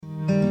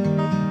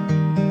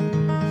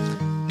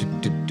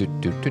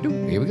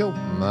Here we go.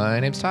 My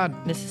name's Todd.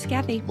 This is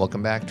Kathy.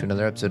 Welcome back to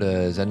another episode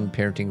of Zen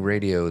Parenting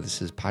Radio.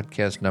 This is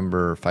podcast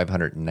number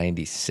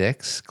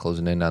 596,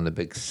 closing in on the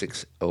big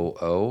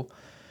 600.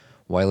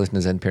 Why listen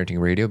to Zen Parenting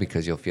Radio?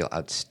 Because you'll feel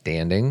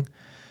outstanding.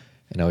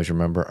 And always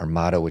remember our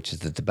motto, which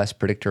is that the best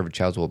predictor of a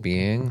child's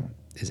well-being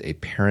is a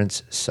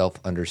parent's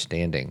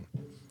self-understanding.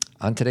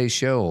 On today's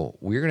show,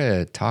 we're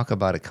going to talk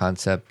about a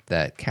concept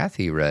that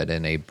Kathy read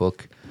in a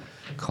book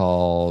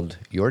called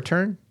Your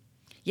Turn?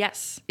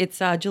 Yes, it's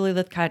Julie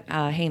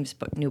Lythcott-Haim's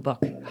new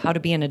book, How to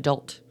Be an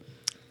Adult.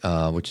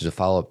 Which is a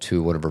follow-up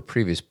to one of her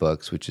previous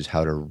books, which is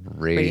How to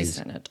Raise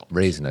an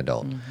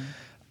Adult.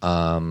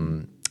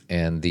 Mm-hmm.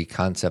 And the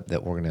concept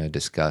that we're going to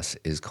discuss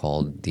is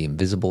called the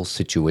invisible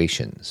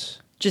situations.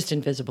 Just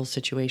invisible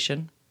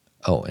situation.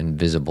 Oh,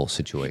 invisible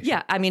situation.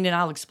 Yeah, I mean, and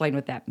I'll explain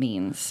what that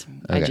means.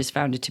 Okay. I just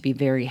found it to be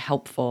very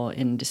helpful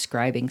in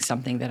describing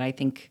something that I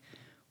think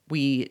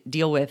we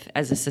deal with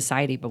as a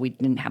society, but we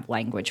didn't have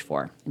language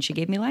for. And she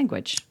gave me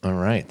language. All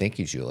right. Thank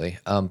you, Julie.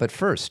 But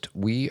first,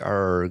 we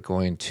are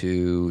going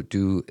to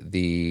do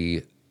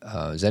the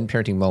Zen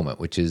Parenting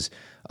Moment, which is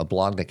a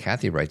blog that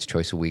Kathy writes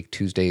twice a week,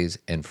 Tuesdays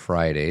and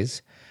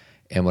Fridays.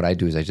 And what I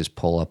do is I just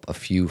pull up a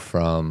few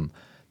from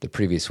the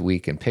previous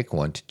week and pick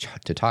one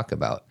to talk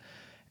about.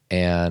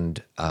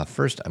 And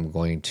first, I'm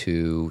going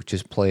to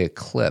just play a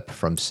clip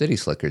from City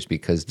Slickers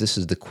because this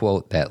is the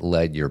quote that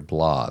led your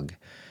blog.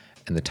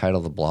 And the title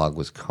of the blog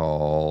was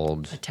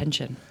called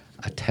Attention.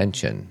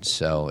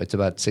 So it's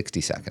about 60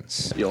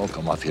 seconds. You all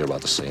come off here about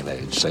the same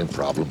age, same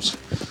problems.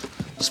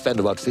 Spend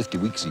about 50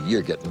 weeks a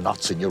year getting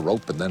knots in your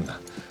rope, and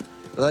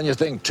then you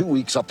think 2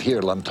 weeks up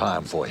here will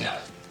time for you.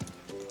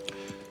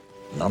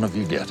 None of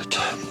you get it.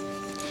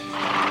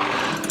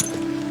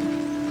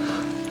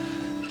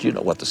 Do you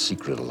know what the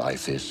secret of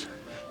life is?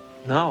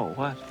 No,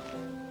 what?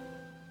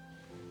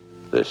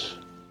 This.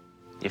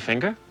 Your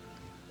finger?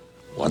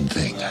 One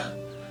thing.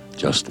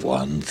 Just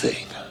one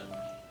thing.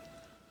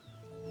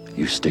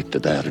 You stick to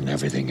that and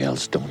everything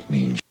else don't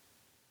mean.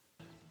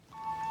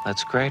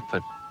 That's great,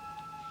 but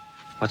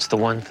what's the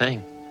one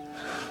thing?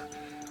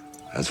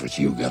 That's what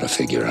you gotta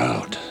figure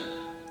out.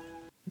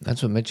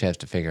 That's what Mitch has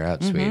to figure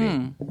out,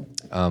 sweetie.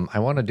 I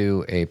want to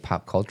do a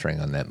pop culturing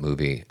on that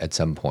movie at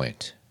some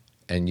point,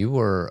 and you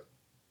were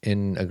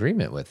in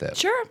agreement with it.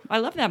 Sure, I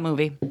love that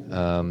movie.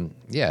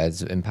 Yeah,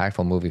 it's an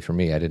impactful movie for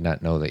me. I did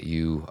not know that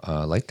you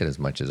liked it as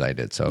much as I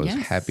did, so I was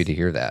happy to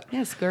hear that.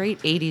 Yes, great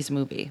 80s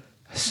movie.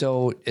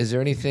 So is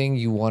there anything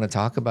you want to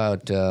talk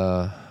about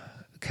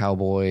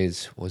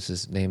Cowboys? What's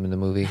his name in the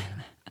movie?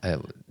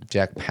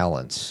 Jack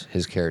Palance,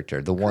 his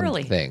character, the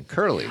one thing.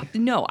 Curly.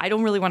 No, I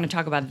don't really want to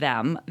talk about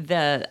them.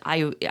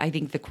 I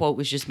think the quote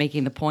was just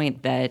making the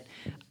point that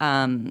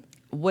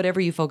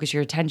whatever you focus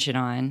your attention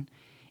on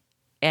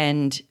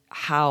and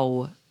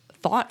how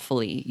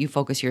thoughtfully you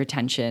focus your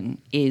attention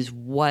is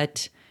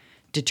what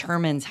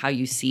determines how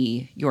you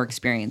see your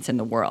experience in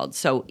the world.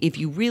 So if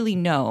you really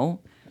know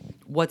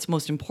what's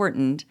most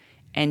important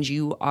and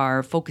you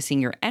are focusing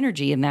your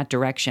energy in that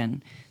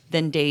direction,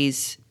 then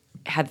days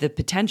have the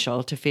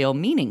potential to feel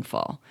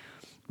meaningful.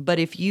 But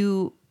if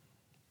you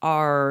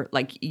are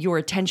like your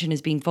attention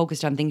is being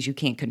focused on things you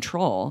can't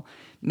control,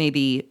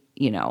 maybe,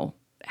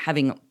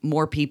 having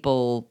more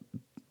people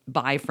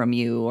buy from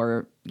you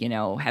or,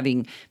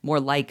 having more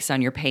likes on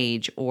your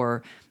page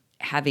or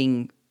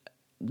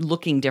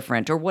looking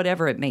different or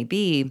whatever it may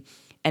be,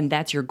 and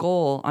that's your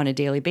goal on a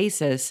daily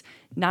basis,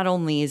 not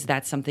only is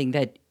that something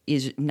that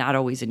is not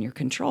always in your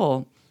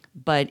control,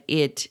 but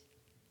it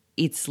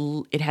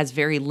has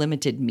very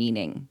limited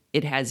meaning.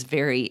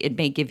 It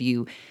may give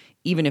you,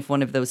 even if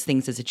one of those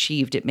things is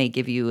achieved, it may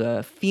give you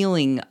a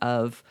feeling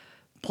of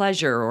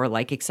pleasure or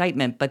like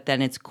excitement, but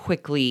then it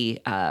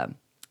quickly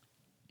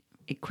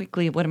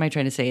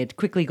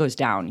goes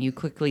down. You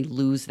quickly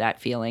lose that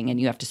feeling and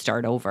you have to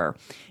start over.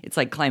 It's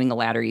like climbing a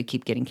ladder you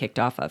keep getting kicked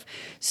off of.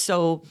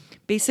 So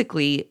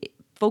basically,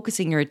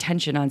 focusing your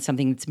attention on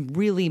something that's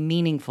really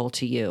meaningful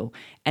to you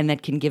and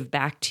that can give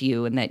back to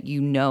you and that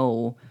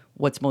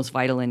what's most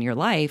vital in your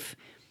life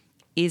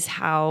is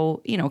how,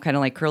 kind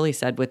of like Curly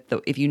said,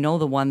 if you know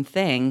the one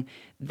thing,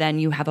 then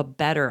you have a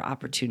better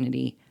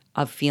opportunity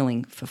of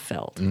feeling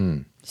fulfilled.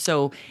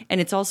 So, and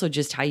it's also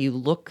just how you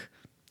look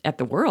at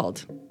the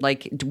world.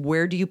 Like,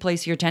 where do you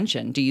place your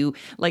attention? Do you,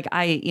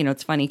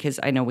 it's funny because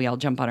I know we all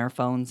jump on our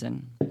phones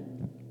and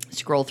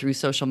scroll through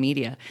social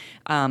media,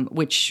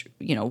 which,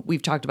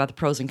 we've talked about the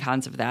pros and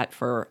cons of that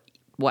for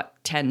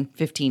 10,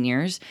 15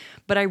 years.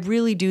 But I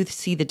really do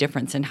see the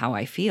difference in how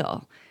I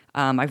feel.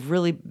 I've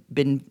really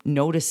been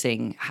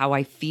noticing how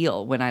I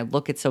feel when I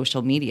look at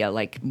social media,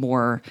 like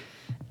more.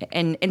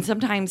 And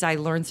sometimes I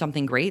learn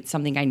something great,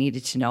 something I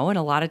needed to know. And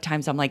a lot of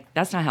times I'm like,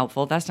 that's not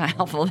helpful. That's not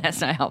helpful.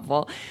 That's not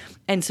helpful.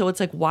 And so it's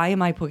like, why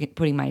am I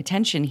putting my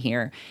attention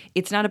here?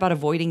 It's not about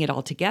avoiding it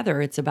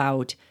altogether. It's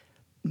about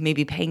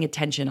maybe paying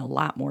attention a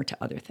lot more to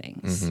other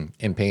things. Mm-hmm.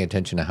 And paying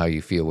attention to how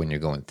you feel when you're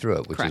going through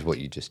it, which is what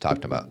you just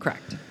talked about.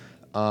 Correct.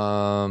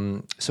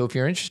 So if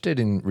you're interested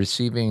in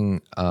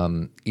receiving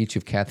each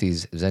of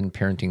Kathy's Zen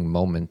parenting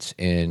moments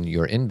in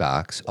your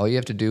inbox, all you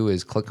have to do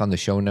is click on the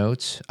show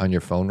notes on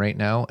your phone right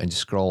now and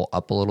just scroll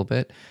up a little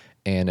bit,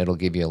 and it'll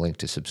give you a link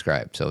to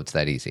subscribe. So it's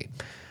that easy.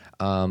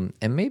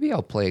 And maybe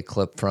I'll play a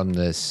clip from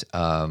this,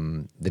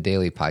 the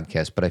daily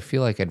podcast, but I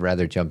feel like I'd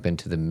rather jump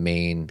into the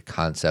main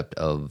concept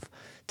of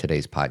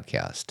today's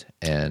podcast.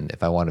 And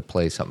if I want to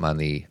play something on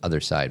the other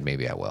side,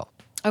 maybe I will.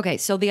 Okay,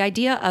 so the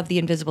idea of the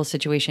invisible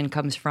situation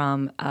comes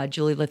from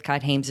Julie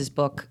Lythcott-Hames's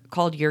book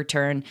called Your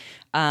Turn.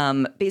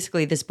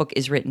 Basically, this book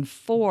is written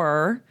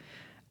for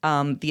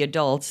the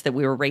adults that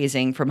we were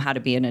raising from how to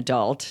be an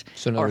adult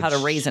or how to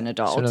raise an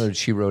adult. So in other words,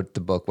 she wrote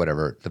the book,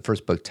 the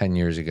first book 10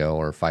 years ago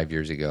or 5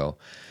 years ago,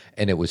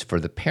 and it was for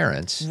the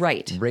parents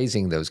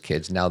raising those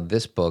kids. Now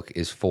this book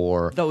is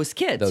for those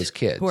kids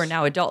who are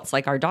now adults,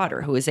 like our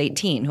daughter, who is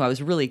 18, who I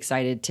was really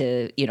excited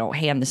to,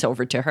 hand this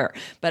over to her.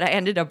 But I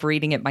ended up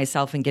reading it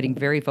myself and getting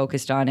very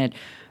focused on it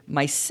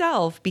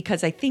myself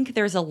because I think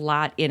there's a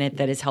lot in it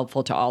that is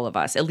helpful to all of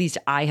us. At least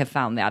I have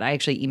found that. I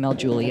actually emailed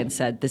Julie and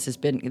said, this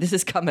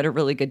has come at a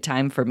really good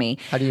time for me.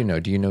 How do you know?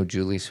 Do you know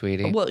Julie,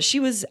 sweetie? Well, she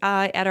was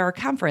at our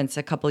conference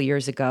a couple of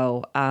years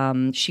ago.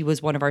 She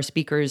was one of our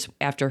speakers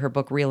after her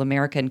book Real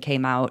American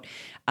came out.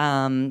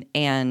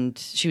 And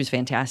she was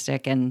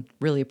fantastic and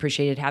really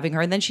appreciated having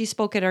her. And then she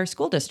spoke at our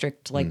school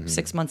district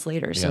 6 months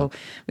later. So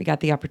we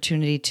got the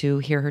opportunity to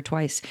hear her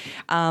twice.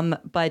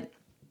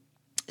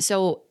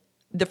 So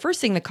the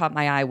first thing that caught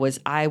my eye was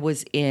I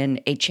was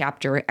in a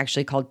chapter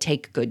actually called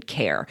Take Good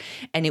Care.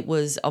 And it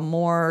was a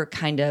more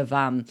kind of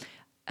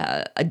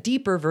a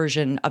deeper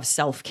version of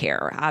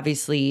self-care.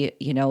 Obviously,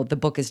 the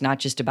book is not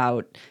just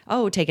about,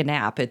 take a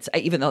nap. It's,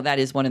 even though that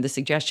is one of the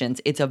suggestions,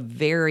 it's a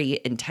very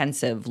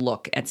intensive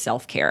look at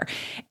self-care.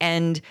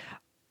 And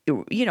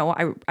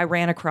I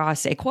ran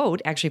across a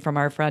quote actually from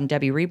our friend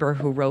Debbie Reber,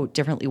 who wrote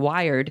Differently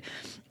Wired.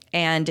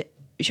 And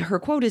her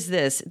quote is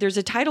this: there's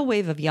a tidal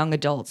wave of young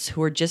adults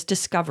who are just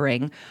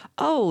discovering,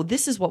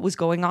 this is what was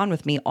going on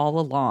with me all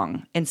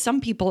along. And some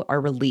people are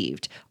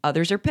relieved.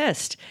 Others are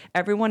pissed.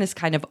 Everyone is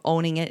kind of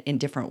owning it in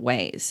different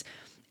ways.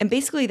 And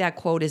basically that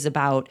quote is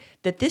about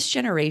that this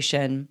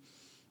generation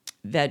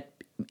that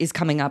is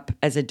coming up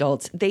as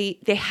adults, they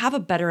have a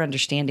better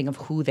understanding of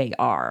who they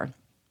are.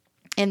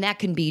 And that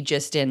can be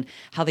just in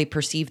how they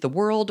perceive the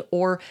world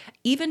or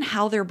even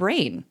how their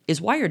brain is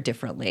wired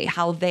differently,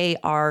 how they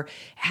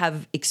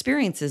have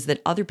experiences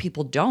that other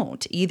people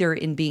don't, either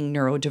in being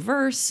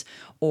neurodiverse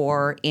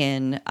or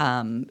in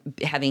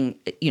having,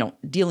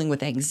 dealing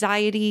with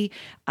anxiety,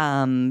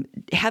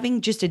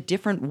 having just a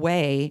different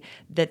way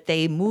that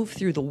they move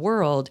through the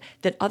world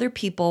that other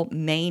people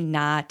may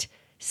not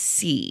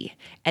see.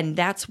 And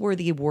that's where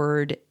the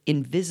word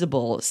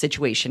invisible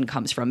situation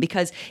comes from.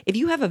 Because if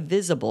you have a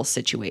visible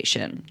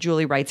situation,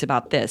 Julie writes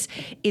about this,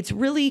 it's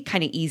really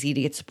kind of easy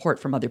to get support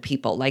from other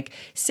people. Like,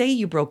 say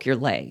you broke your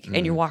leg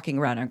and you're walking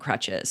around on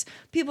crutches.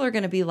 People are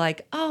going to be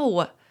like,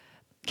 can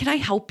I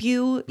help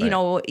you?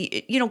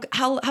 Right.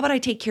 How about I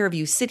take care of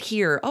you? Sit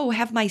here.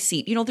 Have my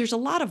seat. There's a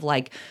lot of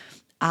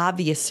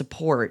obvious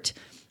support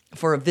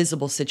for a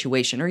visible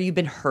situation, or you've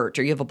been hurt,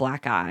 or you have a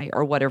black eye,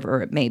 or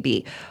whatever it may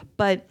be.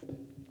 But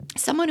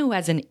someone who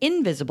has an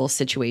invisible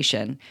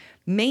situation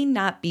may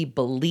not be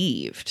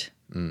believed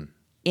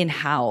in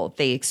how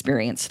they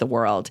experience the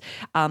world,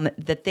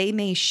 that they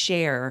may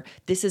share,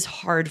 this is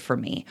hard for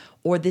me,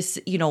 or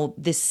this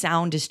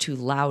sound is too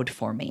loud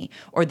for me,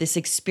 or this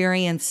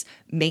experience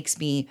makes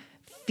me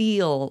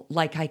feel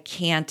like I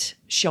can't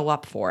show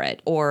up for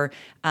it, or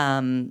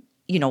I'm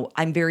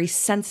very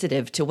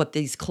sensitive to what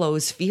these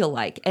clothes feel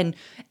like. And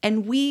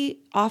we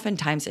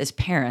oftentimes as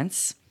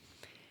parents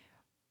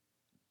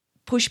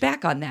push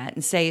back on that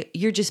and say,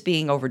 you're just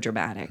being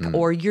overdramatic,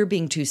 or you're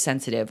being too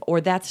sensitive,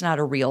 or that's not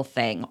a real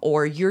thing,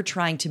 or you're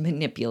trying to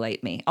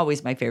manipulate me.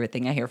 Always my favorite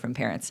thing I hear from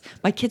parents.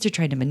 My kids are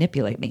trying to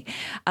manipulate me,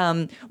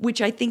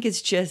 which I think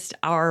is just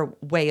our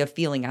way of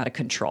feeling out of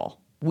control.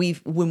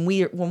 When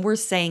we're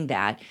saying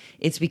that,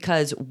 it's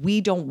because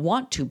we don't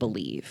want to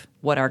believe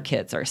what our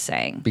kids are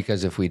saying.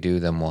 Because if we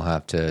do, then we'll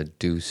have to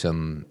do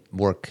some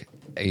work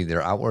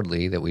either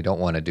outwardly that we don't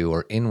want to do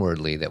or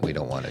inwardly that we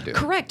don't want to do.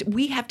 Correct.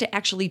 We have to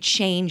actually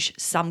change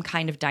some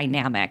kind of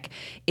dynamic.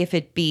 If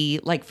it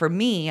be, like for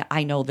me,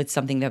 I know that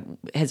something that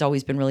has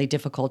always been really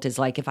difficult is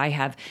if I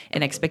have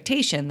an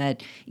expectation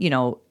that,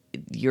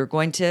 you're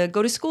going to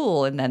go to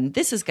school and then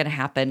this is going to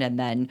happen and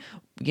then,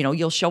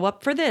 you'll show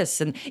up for this.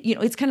 And,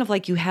 it's kind of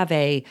like you have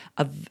an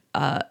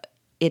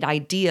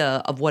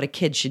idea of what a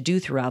kid should do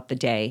throughout the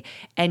day.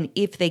 And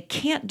if they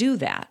can't do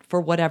that for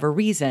whatever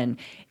reason,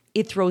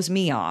 it throws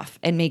me off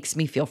and makes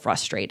me feel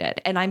frustrated.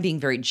 And I'm being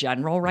very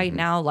general right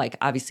now.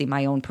 Obviously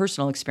my own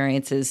personal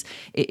experiences,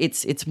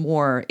 it's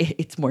more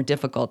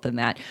difficult than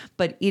that.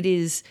 But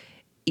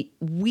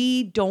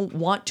we don't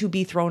want to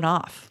be thrown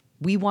off.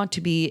 We want to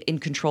be in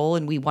control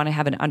and we want to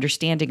have an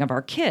understanding of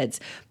our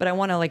kids. But I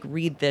want to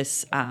read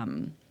this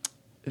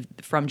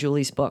from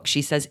Julie's book.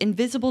 She says,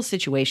 invisible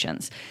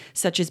situations,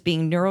 such as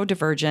being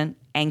neurodivergent,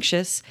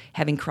 anxious,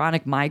 having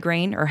chronic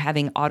migraine, or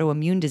having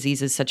autoimmune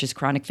diseases such as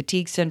chronic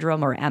fatigue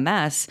syndrome or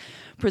MS,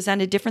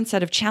 present a different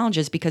set of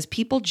challenges because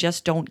people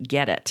just don't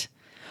get it.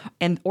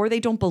 Or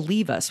they don't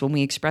believe us when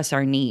we express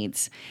our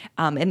needs.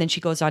 And then she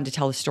goes on to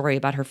tell a story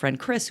about her friend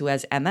Chris, who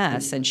has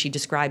MS, and she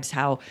describes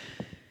how,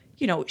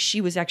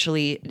 she was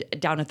actually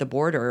down at the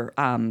border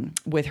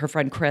with her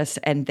friend Chris,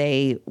 and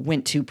they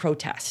went to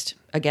protest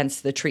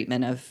against the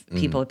treatment of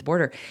people at the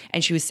border.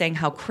 And she was saying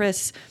how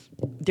Chris,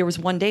 there was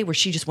one day where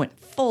she just went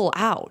full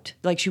out.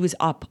 Like she was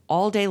up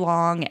all day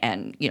long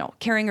and,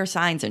 carrying her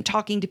signs and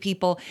talking to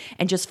people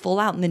and just full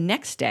out. And the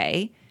next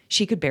day,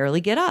 she could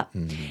barely get up.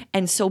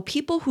 And so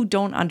people who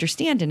don't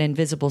understand an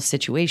invisible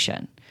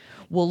situation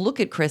will look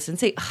at Chris and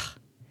say,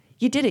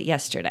 you did it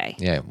yesterday.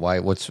 Yeah. Why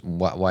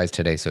is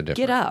today so different?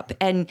 Get up.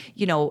 And,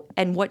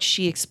 and what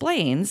she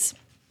explains,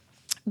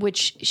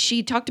 which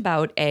she talked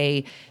about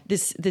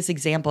this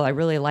example, I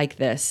really like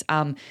this.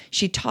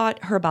 She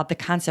taught her about the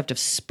concept of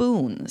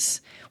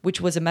spoons,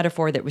 which was a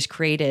metaphor that was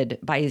created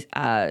by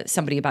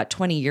somebody about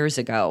 20 years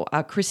ago,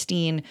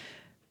 Christine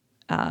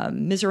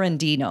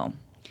Miserandino.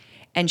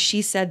 And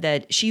she said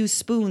that she used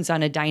spoons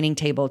on a dining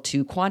table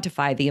to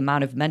quantify the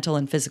amount of mental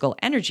and physical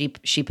energy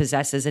she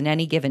possesses in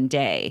any given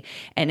day.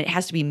 And it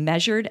has to be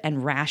measured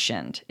and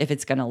rationed if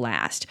it's going to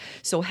last.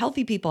 So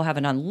healthy people have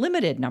an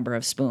unlimited number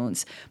of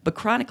spoons, but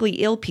chronically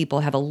ill people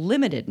have a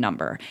limited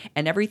number.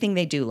 And everything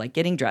they do, like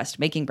getting dressed,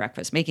 making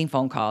breakfast, making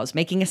phone calls,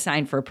 making a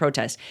sign for a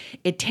protest,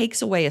 it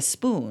takes away a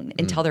spoon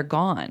until they're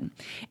gone.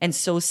 And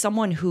so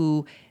someone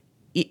who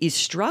is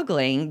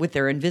struggling with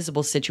their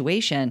invisible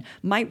situation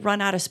might run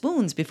out of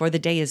spoons before the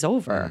day is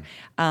over.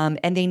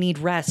 And they need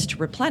rest to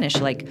replenish.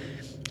 Like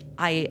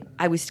I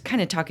was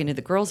kind of talking to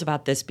the girls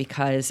about this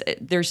because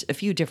there's a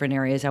few different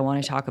areas I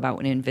want to talk about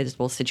in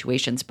invisible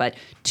situations, but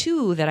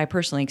two that I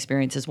personally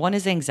experience is one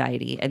is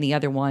anxiety and the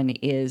other one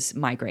is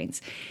migraines.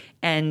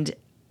 And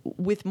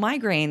with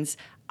migraines,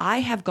 I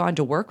have gone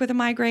to work with a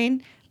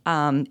migraine.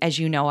 As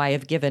you know, I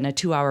have given a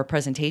 2-hour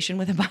presentation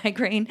with a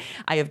migraine.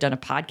 I have done a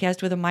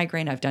podcast with a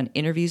migraine. I've done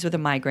interviews with a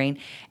migraine.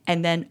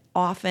 And then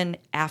often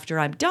after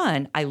I'm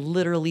done, I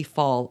literally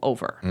fall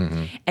over.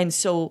 And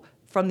so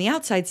from the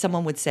outside,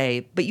 someone would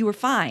say, but you were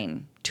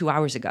fine 2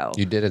 hours ago.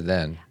 You did it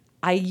then.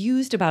 I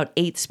used about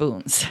 8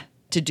 spoons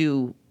to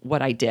do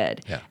what I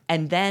did. Yeah.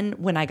 And then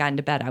when I got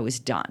into bed, I was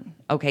done.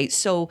 Okay.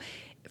 So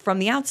from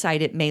the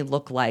outside, it may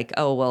look like,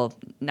 oh, well,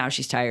 now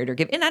she's tired or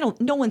and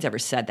no one's ever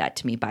said that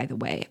to me, by the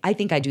way. I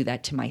think I do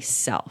that to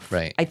myself.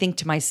 Right. I think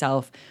to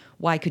myself,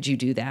 why could you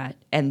do that?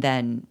 And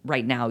then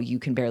right now you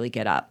can barely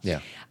get up.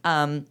 Yeah.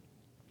 And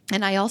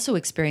I also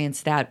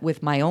experienced that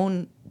with my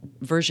own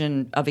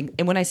version of,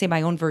 and when I say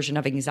my own version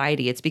of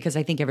anxiety, it's because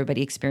I think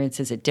everybody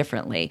experiences it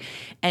differently.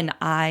 And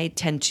I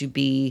tend to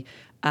be,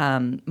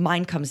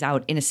 mine comes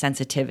out in a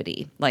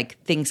sensitivity, like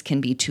things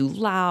can be too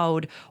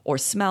loud or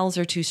smells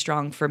are too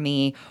strong for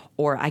me,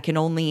 or I can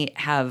only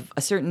have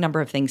a certain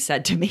number of things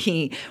said to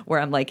me where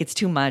I'm like, it's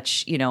too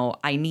much,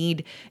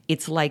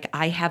 it's like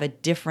I have a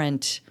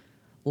different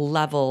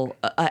level,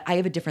 I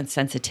have a different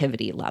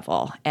sensitivity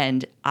level,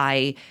 and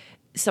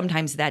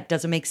sometimes that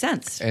doesn't make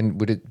sense. And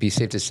would it be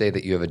safe to say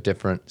that you have a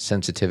different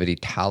sensitivity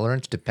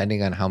tolerance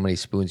depending on how many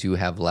spoons you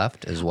have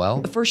left as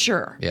well? For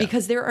sure. Yeah.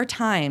 Because there are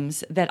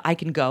times that I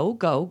can go.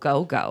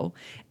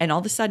 And all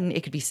of a sudden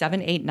it could be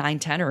 7, 8, 9,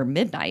 10 or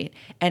midnight.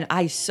 And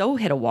I so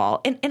hit a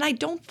wall. And I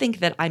don't think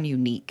that I'm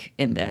unique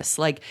in this.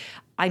 Like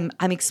I'm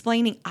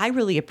explaining, I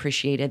really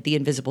appreciated the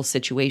invisible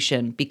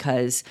situation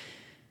because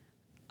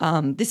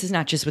this is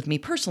not just with me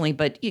personally,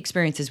 but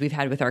experiences we've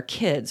had with our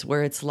kids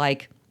where it's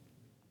like,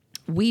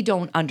 we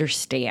don't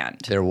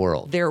understand Their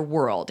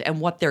world and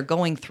what they're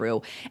going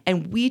through.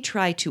 And we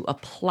try to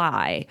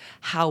apply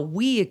how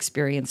we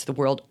experience the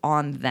world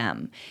on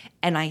them.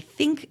 And I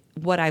think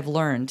what I've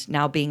learned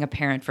now being a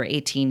parent for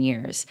 18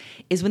 years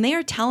is when they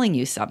are telling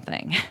you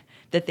something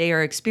that they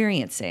are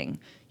experiencing,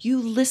 you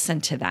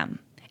listen to them.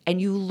 And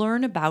you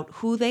learn about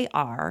who they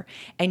are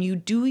and you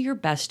do your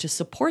best to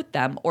support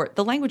them. Or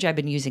the language I've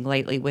been using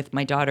lately with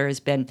my daughter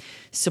has been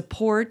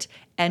support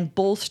and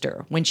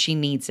bolster when she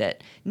needs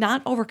it.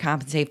 Not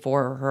overcompensate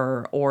for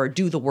her or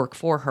do the work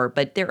for her.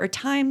 But there are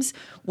times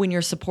when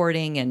you're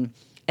supporting and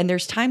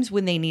there's times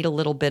when they need a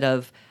little bit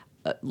of,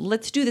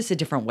 let's do this a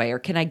different way. Or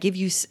can I give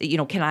you,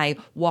 can I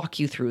walk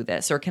you through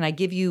this? Or can I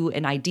give you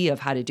an idea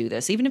of how to do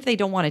this? Even if they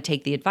don't want to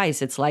take the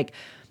advice, it's like,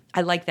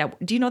 I like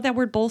that. Do you know what that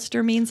word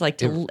bolster means? Like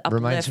to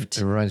uplift?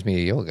 It reminds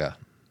me of yoga.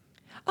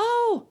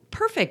 Oh,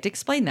 perfect.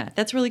 Explain that.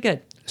 That's really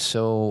good.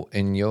 So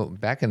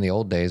back in the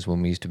old days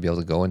when we used to be able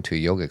to go into a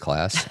yoga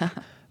class,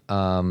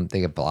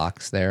 they have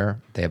blocks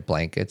there, they have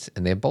blankets,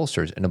 and they have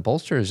bolsters. And a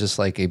bolster is just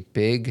like a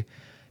big,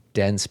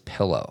 dense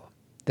pillow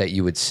that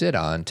you would sit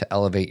on to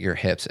elevate your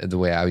hips. The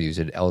way I would use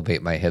it,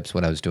 elevate my hips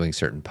when I was doing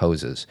certain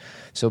poses.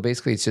 So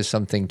basically it's just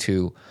something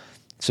to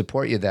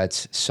support you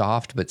that's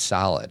soft but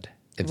solid,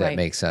 if that Right.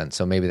 makes sense.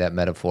 So maybe that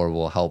metaphor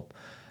will help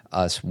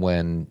us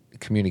when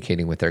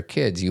communicating with their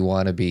kids, you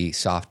want to be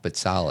soft but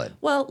solid.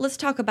 Well, let's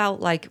talk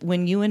about like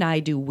when you and I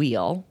do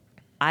wheel.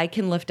 I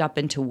can lift up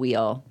into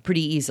wheel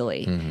pretty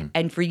easily.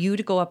 And for you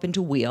to go up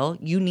into wheel,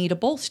 you need a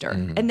bolster.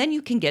 And then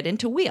you can get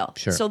into wheel.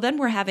 Sure. So then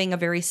we're having a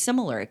very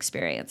similar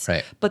experience.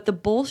 Right. But the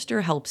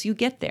bolster helps you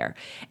get there.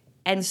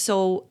 And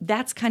so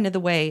that's kind of the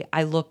way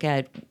I look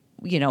at,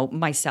 you know,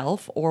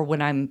 myself or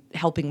when I'm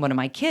helping one of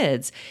my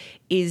kids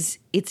is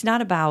it's not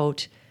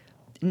about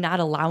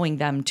not allowing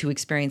them to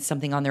experience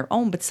something on their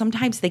own, but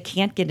sometimes they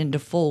can't get into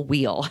full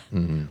wheel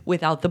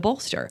without the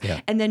bolster.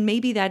 Yeah. And then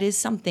maybe that is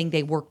something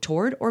they work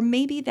toward, or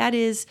maybe that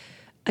is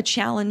a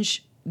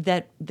challenge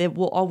that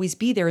will always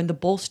be there. And the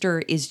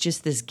bolster is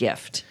just this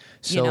gift,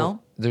 So you know?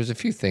 there's a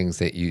few things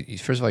that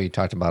first of all, you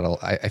talked about,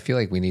 I feel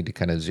like we need to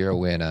kind of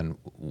zero in on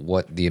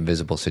what the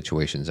invisible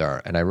situations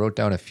are. And I wrote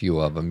down a few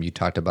of them. You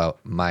talked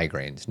about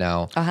migraines.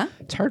 Now,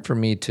 it's hard for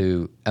me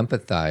to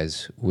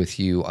empathize with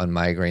you on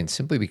migraines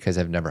simply because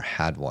I've never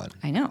had one.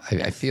 I know.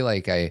 I feel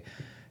like I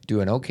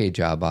do an okay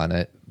job on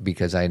it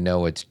because I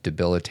know it's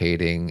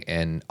debilitating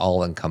and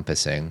all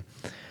encompassing.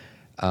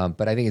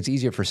 But I think it's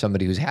easier for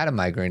somebody who's had a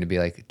migraine to be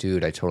like,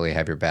 dude, I totally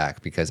have your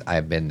back because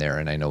I've been there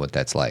and I know what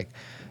that's like.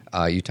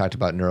 You talked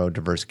about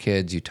neurodiverse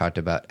kids. You talked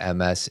about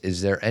MS.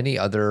 Is there any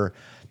other?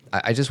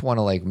 I just want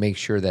to like make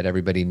sure that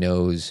everybody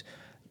knows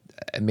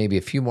maybe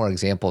a few more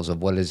examples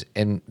of what is,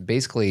 and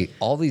basically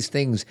all these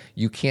things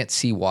you can't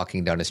see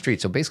walking down the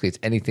street. So basically, it's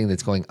anything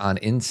that's going on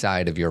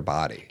inside of your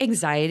body.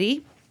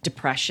 Anxiety,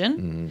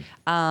 depression,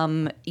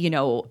 chronic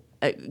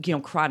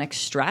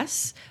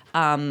stress,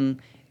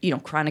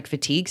 chronic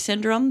fatigue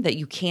syndrome that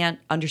you can't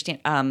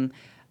understand.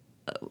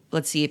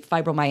 Let's see,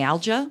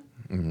 fibromyalgia.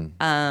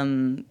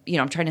 I'm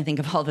trying to think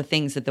of all the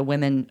things that the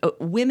women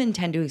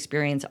tend to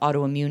experience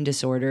autoimmune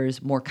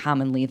disorders more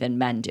commonly than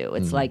men do.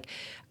 It's like,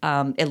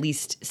 at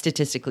least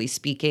statistically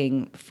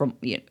speaking, from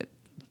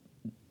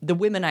the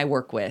women I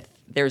work with,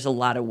 there's a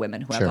lot of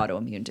women who have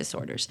autoimmune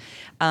disorders.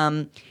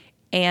 And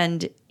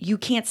you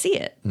can't see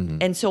it.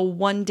 And so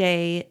one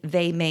day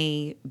they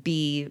may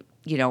be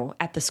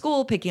at the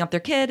school picking up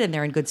their kid and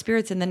they're in good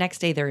spirits, and the next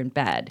day they're in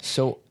bed.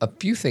 So a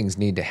few things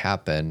need to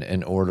happen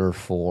in order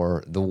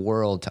for the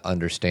world to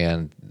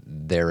understand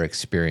their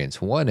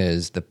experience. One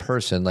is the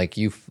person, like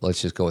you,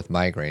 let's just go with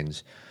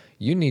migraines.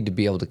 You need to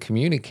be able to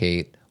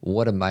communicate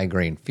what a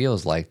migraine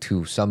feels like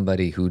to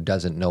somebody who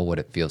doesn't know what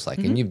it feels like.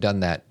 And you've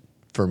done that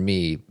for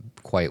me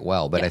quite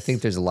well. But I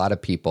think there's a lot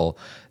of people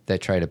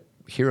that try to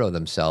hero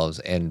themselves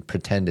and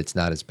pretend it's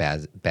not as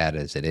bad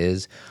as it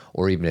is,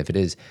 or even if it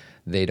is,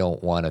 they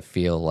don't want to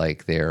feel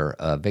like they're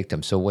a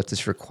victim. So what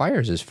this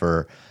requires is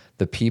for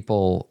the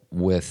people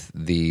with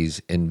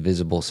these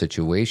invisible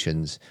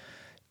situations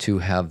to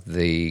have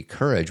the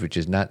courage, which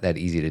is not that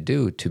easy to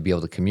do, to be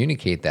able to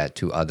communicate that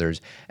to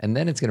others. And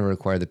then it's going to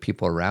require the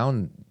people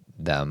around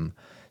them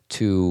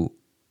to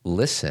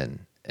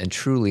listen and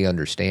truly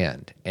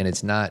understand. And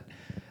it's not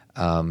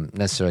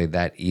necessarily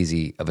that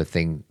easy of a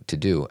thing to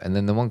do. And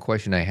then the one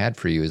question I had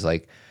for you is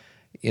like,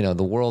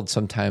 the world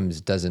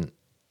sometimes doesn't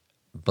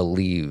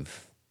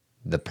believe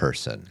the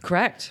person.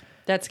 Correct.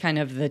 That's kind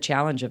of the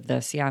challenge of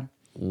this. Yeah.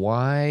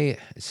 Why?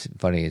 It's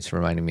funny. It's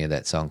reminding me of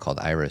that song called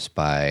Iris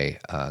by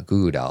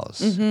Goo Goo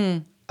Dolls,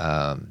 where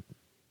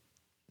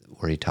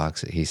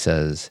he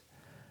says,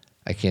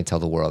 I can't tell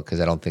the world because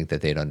I don't think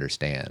that they'd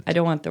understand. I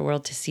don't want the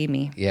world to see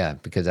me. Yeah,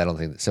 because I don't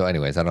think so.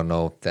 Anyways, I don't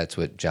know if that's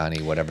what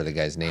Johnny, whatever the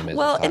guy's name is, is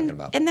talking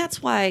about. And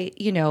that's why,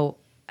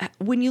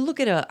 when you look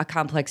at a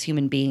complex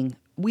human being,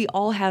 we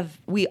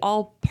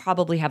all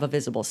probably have a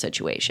visible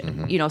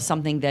situation,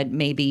 something that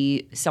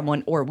maybe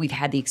someone, or we've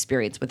had the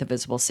experience with a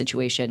visible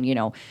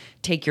situation,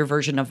 take your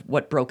version of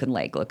what broken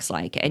leg looks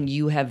like. And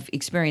you have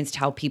experienced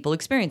how people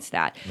experience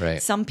that.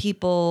 Right. Some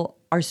people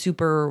are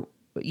super,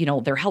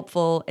 they're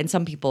helpful, and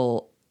some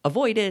people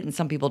avoid it, and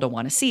some people don't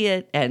want to see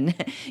it. And,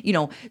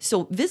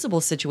 so visible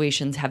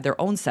situations have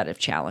their own set of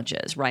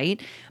challenges, right?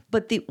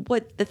 But the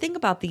thing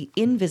about the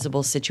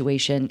invisible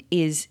situation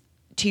is,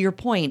 to your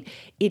point,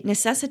 it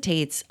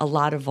necessitates a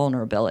lot of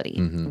vulnerability,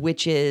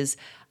 which is,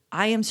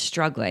 I am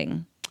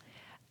struggling,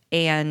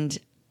 and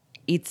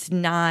it's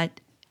not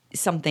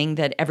something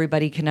that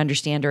everybody can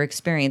understand or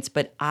experience,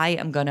 but I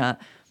am going to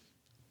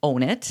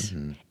own it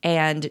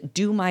and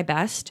do my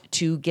best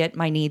to get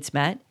my needs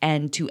met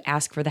and to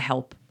ask for the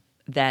help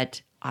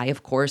that I,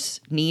 of course,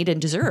 need and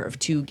deserve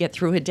to get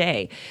through a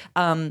day.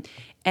 And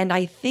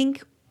I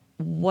think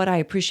what I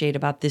appreciate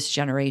about this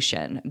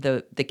generation,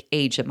 the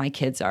age that my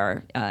kids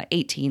are,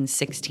 18,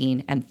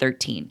 16, and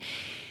 13,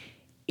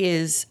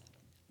 is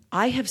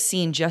I have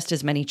seen just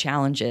as many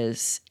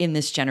challenges in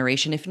this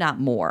generation, if not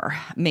more.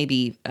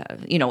 Maybe,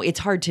 it's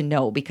hard to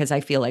know because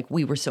I feel like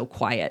we were so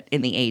quiet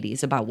in the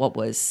 80s about what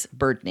was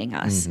burdening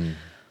us.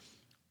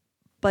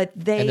 But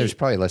and there's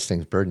probably less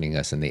things burdening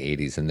us in the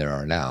 80s than there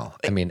are now.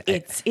 I mean,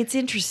 it's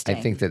interesting.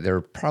 I think that there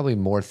are probably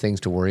more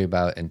things to worry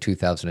about in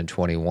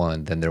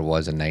 2021 than there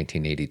was in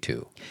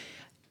 1982.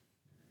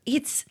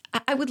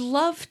 I would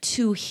love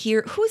to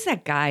hear, who's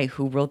that guy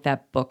who wrote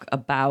that book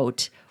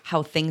about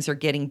how things are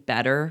getting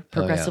better,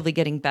 progressively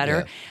getting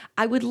better? Yeah.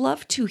 I would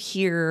love to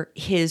hear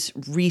his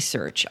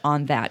research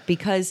on that,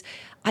 because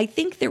I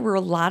think there were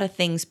a lot of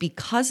things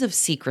because of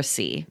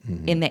secrecy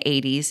in the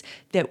 80s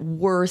that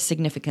were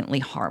significantly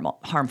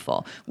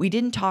harmful. We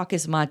didn't talk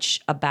as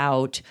much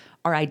about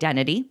our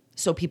identity,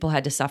 so people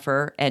had to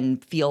suffer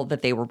and feel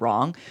that they were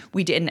wrong.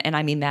 We didn't, and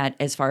I mean that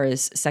as far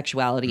as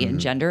sexuality and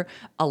gender.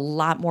 A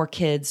lot more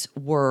kids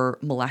were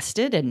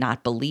molested and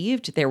not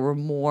believed. There were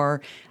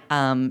more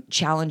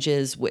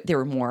challenges. There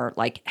were more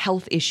like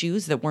health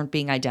issues that weren't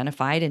being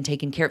identified and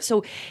taken care of.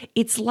 So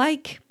it's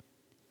like...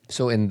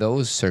 So in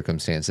those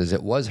circumstances,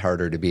 it was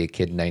harder to be a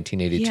kid in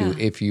 1982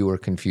 Yeah. if you were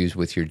confused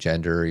with your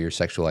gender or your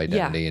sexual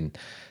identity and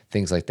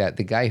things like that.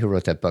 The guy who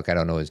wrote that book, I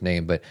don't know his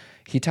name, but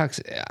he talks,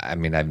 I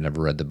mean, I've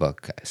never read the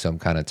book, so I'm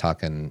kind of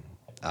talking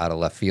out of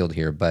left field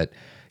here, but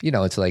you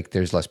know, it's like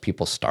there's less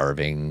people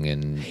starving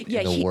in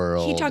the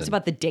world. He talks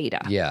about the data.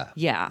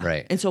 Yeah,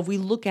 right. And so if we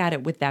look at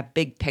it with that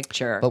big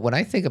picture. But when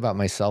I think about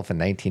myself in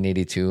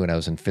 1982 when I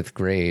was in 5th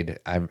grade,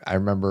 I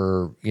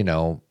remember, you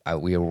know,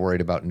 we were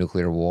worried about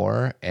nuclear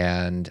war,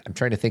 and I'm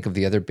trying to think of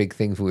the other big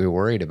things we were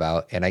worried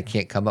about, and I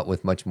can't come up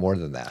with much more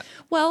than that.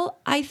 Well,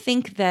 I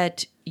think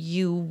that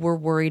you were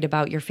worried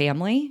about your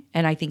family,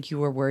 and I think you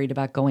were worried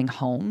about going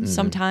home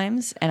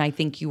sometimes, and I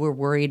think you were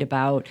worried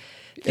about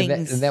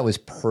things. And that was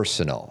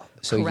personal.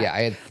 So Correct. yeah,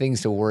 I had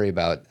things to worry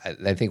about.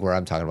 I think where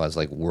I'm talking about is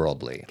like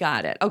worldly.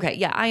 Got it. Okay.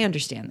 Yeah, I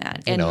understand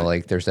that. You know,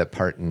 like there's that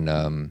part in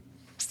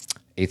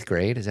 8th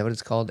grade. Is that what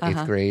it's called?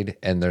 8th grade.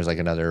 And there's like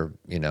another,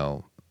 you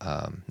know,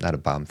 not a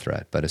bomb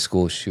threat, but a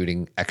school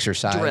shooting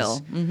exercise.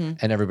 Drill.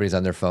 And everybody's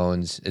on their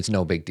phones. It's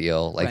no big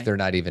deal. Like Right. they're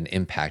not even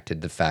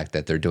impacted the fact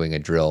that they're doing a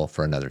drill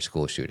for another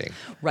school shooting.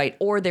 Right.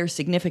 Or they're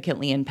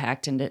significantly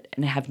impacted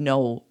and have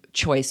no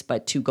choice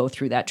but to go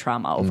through that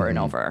trauma over and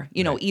over.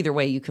 You know, either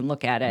way you can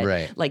look at it.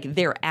 Right. Like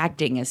they're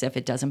acting as if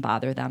it doesn't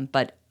bother them,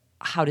 but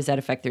how does that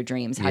affect their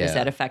dreams? How does Yeah.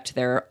 that affect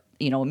their,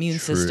 you know, immune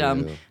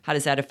system? How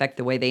does that affect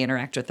the way they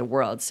interact with the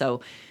world?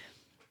 So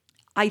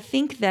I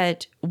think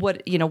that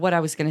what I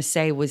was going to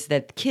say was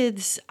that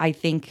kids, I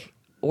think,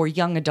 or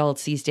young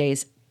adults these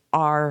days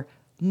are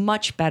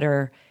much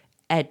better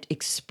at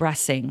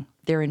expressing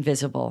their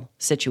invisible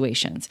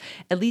situations.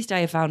 At least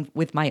I have found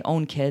with my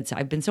own kids,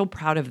 I've been so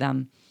proud of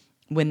them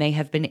when they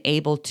have been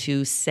able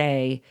to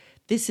say,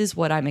 this is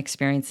what I'm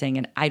experiencing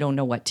and I don't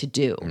know what to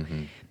do.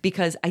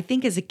 Because I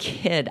think as a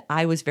kid,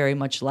 I was very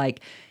much like,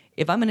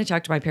 if I'm going to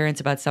talk to my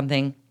parents about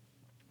something,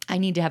 I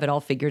need to have it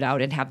all figured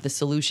out and have the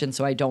solution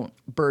so I don't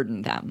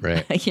burden them.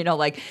 Right. You know,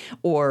 like,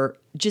 or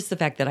just the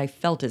fact that I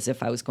felt as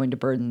if I was going to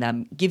burden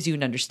them gives you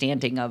an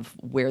understanding of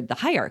where the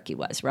hierarchy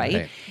was,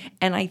 right?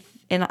 And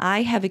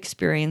I have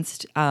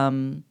experienced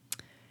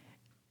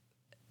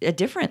a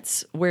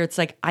difference where it's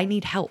like, I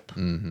need help.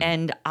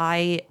 And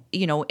and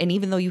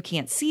even though you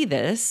can't see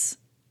this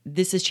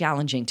is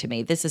challenging to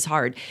me. This is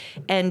hard.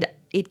 And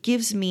it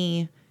gives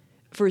me,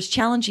 for as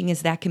challenging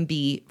as that can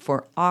be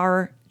for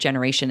our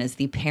generation as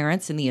the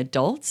parents and the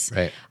adults,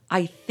 Right.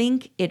 I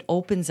think it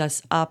opens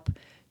us up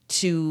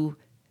to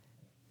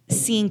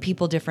seeing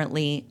people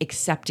differently,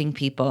 accepting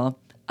people,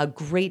 a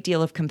great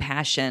deal of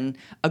compassion,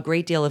 a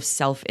great deal of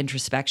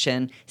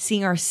self-introspection,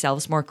 seeing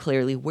ourselves more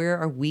clearly. Where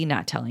are we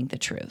not telling the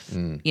truth?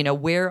 You know,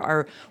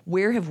 where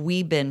have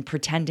we been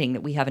pretending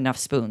that we have enough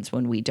spoons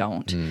when we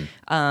don't?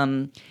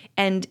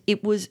 And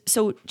it was,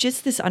 so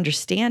just this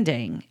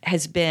understanding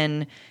has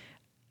been,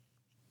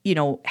 you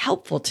know,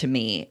 helpful to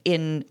me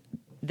in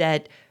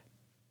that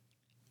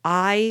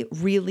I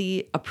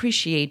really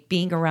appreciate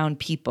being around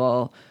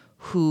people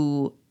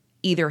who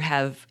either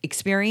have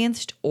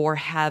experienced or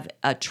have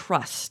a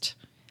trust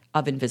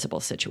of invisible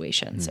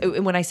situations.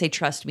 And when I say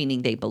trust,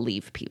 meaning they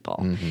believe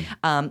people,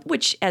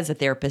 which as a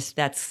therapist,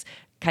 that's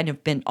kind of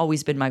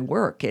always been my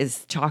work,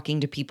 is talking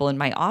to people in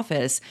my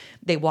office.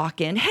 They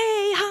walk in, hey,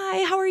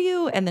 hi, how are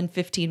you? And then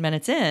 15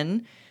 minutes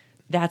in,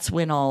 that's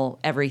when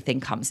everything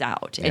comes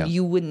out. And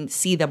you wouldn't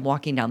see them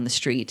walking down the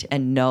street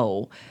and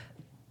know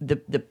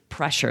the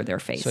pressure they're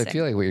facing. So I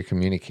feel like what you're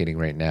communicating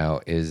right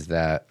now is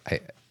that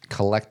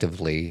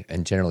collectively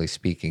and generally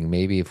speaking,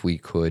 maybe if we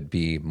could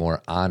be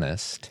more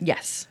honest.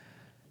 Yes.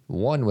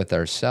 One, with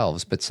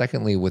ourselves, but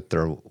secondly, with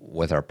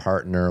our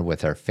partner,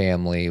 with our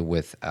family,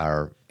 with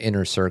our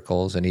inner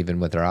circles, and even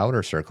with our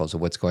outer circles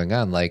of what's going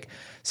on. Like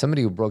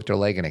somebody who broke their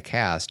leg in a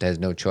cast has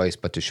no choice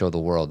but to show the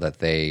world that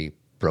they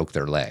broke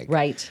their leg.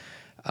 Right.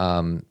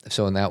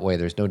 So in that way,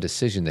 there's no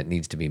decision that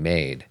needs to be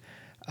made.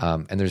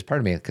 And there's part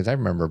of me, because I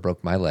remember I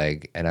broke my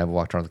leg and I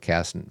walked around the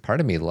cast and part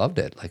of me loved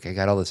it. Like I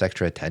got all this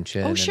extra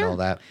attention and all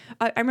that.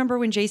 I remember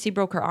when JC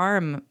broke her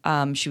arm,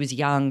 she was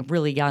young,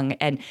 really young.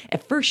 And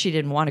at first she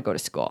didn't want to go to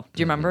school.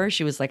 Do you remember?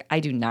 She was like, I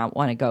do not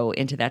want to go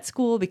into that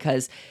school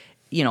because,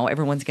 you know,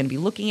 everyone's going to be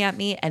looking at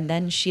me. And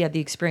then she had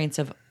the experience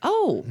of,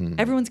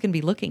 everyone's going to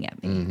be looking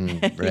at me.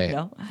 Right.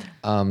 You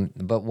know?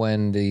 But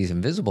when these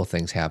invisible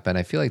things happen,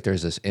 I feel like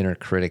there's this inner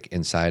critic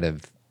inside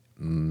of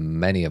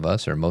many of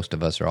us or most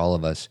of us or all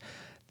of us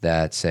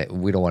that say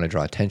we don't want to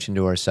draw attention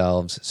to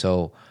ourselves.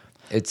 So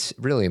it's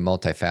really a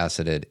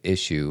multifaceted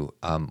issue.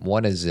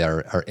 One is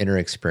our inner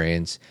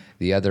experience.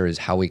 The other is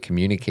how we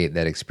communicate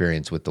that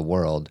experience with the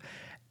world,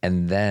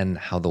 and then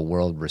how the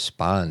world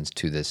responds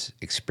to this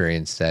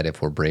experience that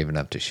if we're brave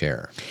enough to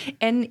share.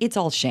 And it's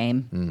all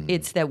shame.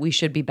 It's that we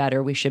should be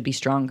better. We should be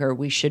stronger.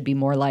 We should be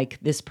more like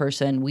this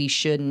person. We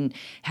shouldn't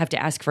have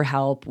to ask for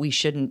help. We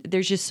shouldn't.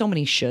 There's just so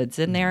many shoulds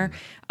in there.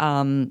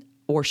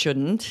 Or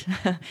shouldn't,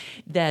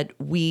 that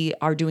we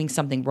are doing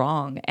something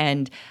wrong.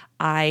 And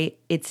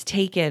it's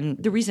taken,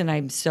 the reason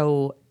I'm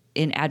so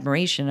in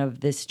admiration of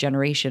this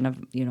generation of,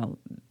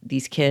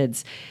 these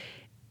kids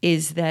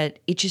is that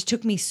it just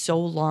took me so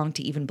long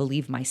to even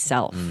believe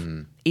myself,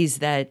 is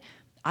that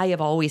I have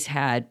always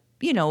had,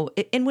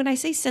 and when I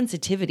say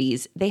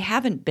sensitivities, they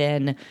haven't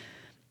been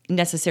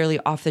necessarily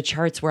off the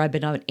charts where I've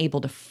been unable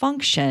to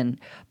function,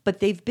 but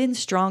they've been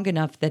strong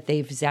enough that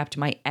they've zapped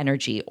my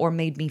energy or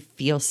made me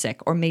feel sick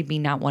or made me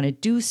not want to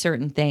do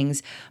certain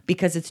things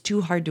because it's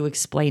too hard to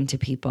explain to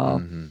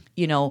people,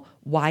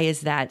 why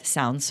is that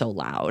sound so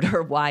loud,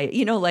 or why,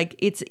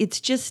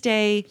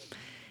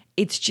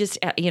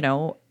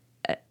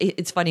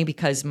 it's funny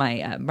because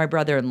my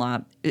brother-in-law,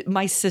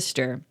 my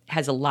sister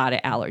has a lot of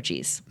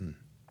allergies,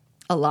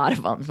 a lot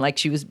of them. Like,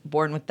 she was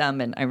born with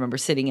them, and I remember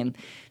sitting in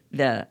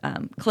the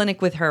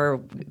clinic with her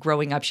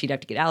growing up. She'd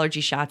have to get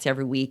allergy shots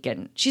every week,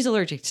 and she's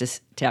allergic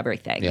to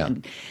everything. Yeah.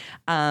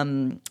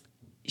 And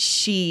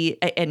she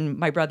and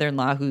my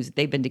brother-in-law,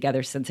 they've been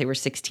together since they were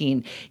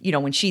 16,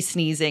 when she's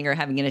sneezing or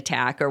having an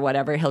attack or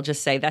whatever, he'll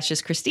just say, "That's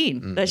just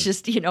Christine." That's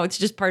just, it's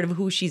just part of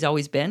who she's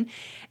always been.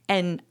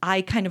 And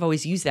I kind of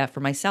always use that for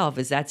myself,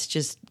 is that's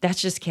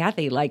just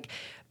Kathy. Like,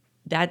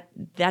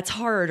 that's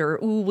hard, or,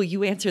 "Ooh, will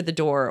you answer the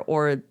door?"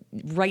 Or,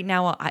 "Right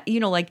now,"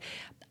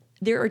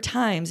 there are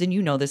times, and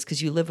this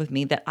because you live with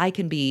me, that I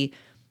can be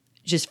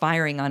just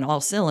firing on all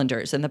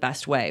cylinders in the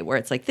best way, where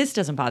it's like, this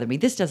doesn't bother me,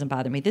 this doesn't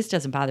bother me, this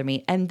doesn't bother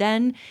me. And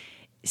then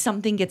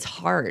something gets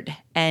hard,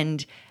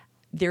 and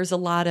there's a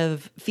lot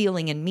of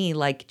feeling in me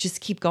like, just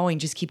keep going.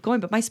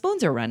 But my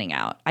spoons are running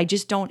out. I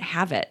just don't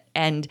have it.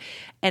 And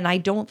I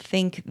don't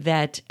think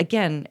that,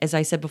 again, as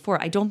I said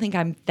before, I don't think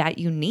I'm that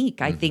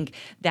unique. I think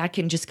that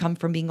can just come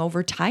from being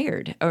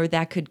overtired, or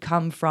that could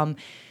come from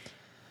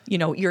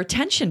your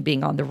attention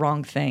being on the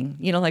wrong thing,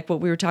 like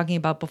what we were talking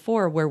about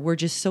before, where we're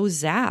just so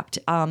zapped.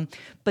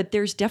 But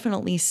there's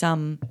definitely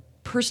some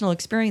personal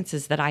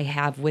experiences that I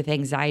have with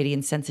anxiety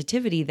and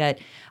sensitivity that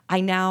I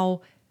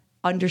now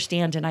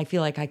understand, and I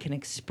feel like I can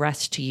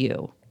express to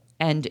you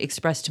and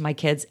express to my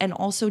kids, and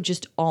also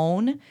just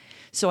own,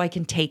 so I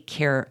can take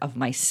care of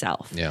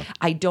myself. Yeah.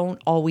 I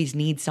don't always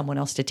need someone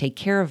else to take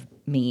care of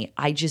me.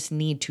 I just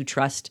need to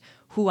trust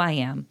who I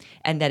am,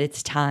 and that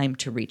it's time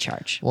to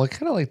recharge. Well, I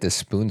kind of like the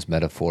spoons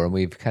metaphor, and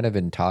we've kind of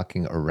been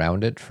talking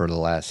around it for the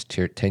last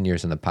 10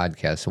 years on the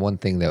podcast. So one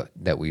thing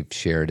that we've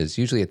shared is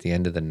usually at the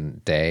end of the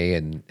day,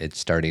 and it's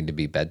starting to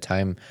be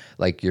bedtime,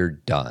 like, you're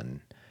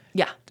done.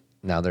 Yeah.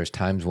 Now, there's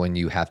times when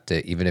you have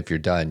to, even if you're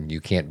done,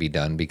 you can't be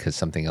done because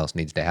something else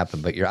needs to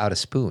happen, but you're out of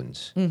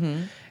spoons.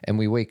 And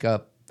we wake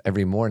up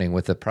every morning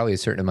with probably a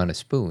certain amount of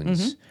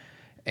spoons.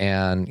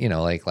 And,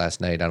 like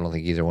last night, I don't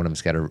think either one of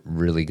us got a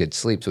really good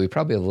sleep. So we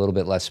probably have a little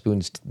bit less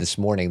spoons this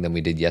morning than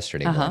we did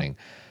yesterday morning.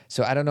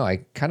 So I don't know. I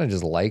kind of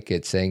just like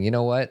it, saying, you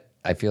know what?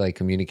 I feel like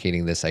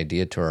communicating this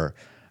idea to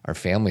our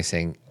family,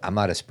 saying, I'm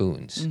out of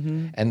spoons.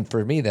 And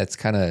for me, that's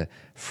kind of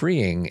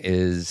freeing,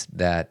 is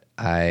that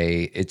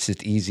it's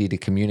just easy to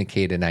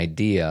communicate an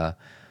idea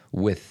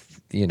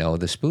with,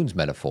 the spoons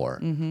metaphor.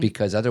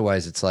 Because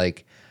otherwise it's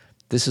like,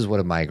 this is what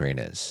a migraine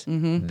is.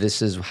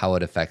 This is how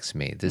it affects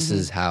me. This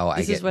is how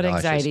I get nauseous. This is what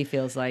anxiety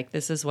feels like.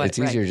 This is what... It's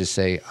easier to just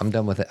say, I'm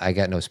done with it. I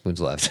got no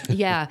spoons left.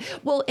 Yeah.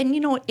 Well, and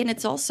and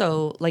it's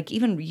also like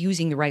even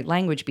using the right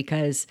language,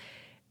 because,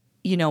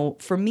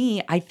 for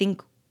me, I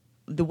think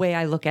the way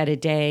I look at a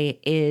day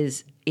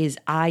is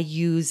I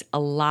use a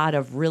lot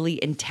of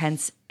really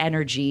intense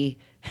energy,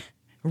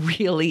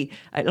 really,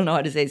 I don't know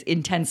how to say this,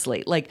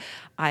 intensely. Like,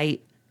 I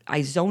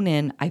zone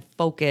in, I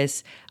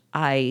focus,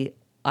 I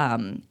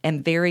am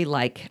very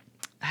like,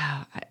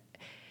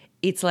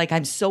 it's like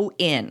I'm so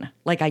in,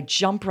 like I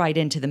jump right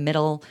into the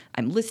middle.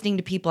 I'm listening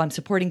to people, I'm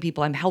supporting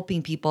people, I'm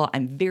helping people.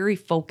 I'm very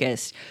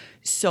focused.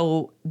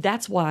 So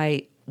that's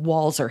why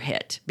walls are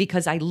hit,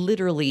 because I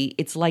literally,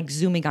 it's like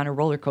zooming on a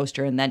roller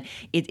coaster. And then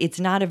it's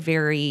not a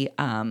very,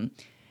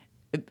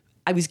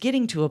 I was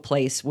getting to a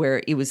place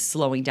where it was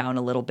slowing down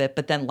a little bit,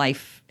 but then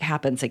life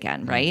happens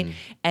again, right?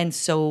 And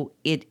so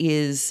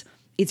it's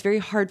very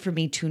hard for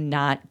me to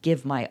not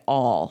give my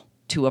all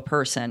to a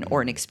person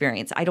or an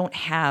experience. I don't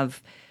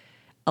have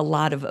a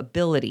lot of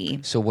ability.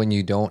 So when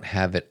you don't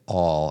have it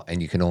all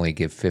and you can only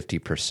give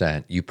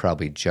 50%, you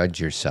probably judge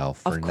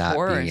yourself for not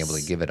being able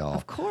to give it all.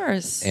 Of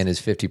course. And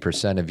is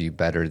 50% of you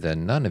better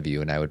than none of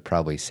you? And I would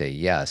probably say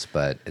yes,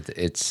 but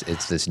it's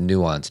this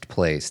nuanced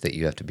place that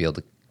you have to be able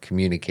to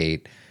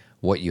communicate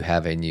what you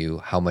have in you,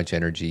 how much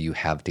energy you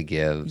have to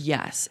give.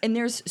 Yes. And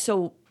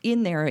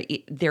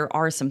there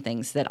are some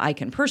things that I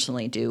can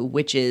personally do,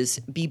 which is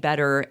be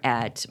better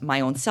at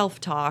my own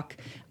self-talk,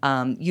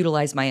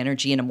 utilize my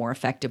energy in a more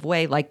effective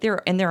way.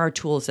 There are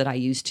tools that I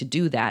use to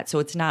do that. So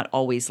it's not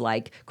always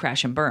like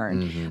crash and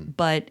burn,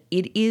 but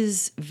it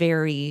is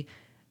very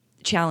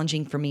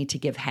challenging for me to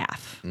give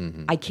half.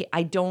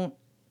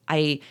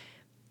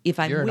 If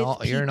I'm You're with an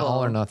people,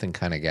 all or nothing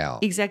kind of gal.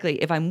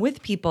 exactly. If I'm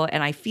with people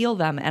and I feel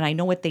them and I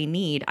know what they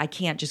need, I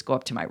can't just go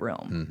up to my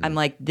room. I'm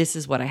like, this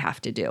is what I have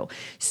to do.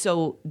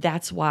 So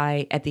that's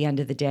why at the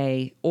end of the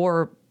day,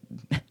 or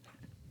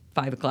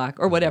 5 o'clock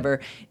or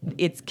whatever,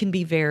 it can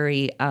be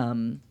very,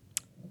 the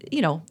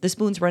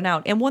spoons run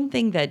out. And one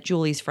thing that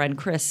Julie's friend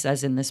Chris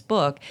says in this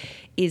book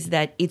is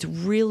that it's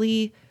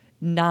really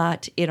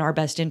not in our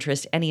best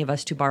interest, any of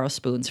us, to borrow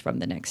spoons from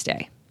the next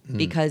day.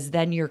 Because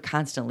then you're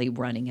constantly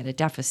running at a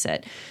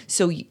deficit.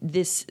 So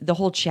the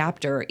whole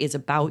chapter is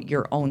about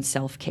your own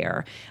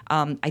self-care.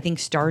 I think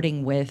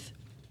starting with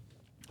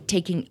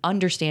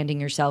understanding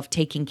yourself,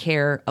 taking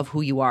care of who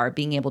you are,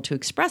 being able to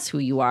express who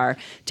you are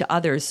to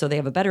others so they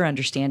have a better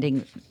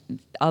understanding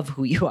of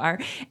who you are,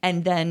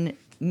 and then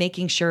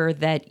making sure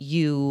that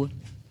you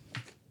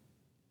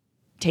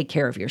take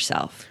care of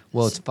yourself.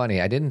 Well, it's funny.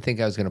 I didn't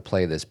think I was going to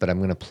play this, but I'm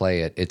going to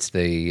play it. It's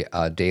the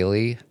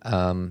daily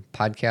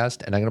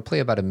podcast, and I'm going to play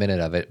about a minute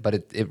of it, but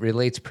it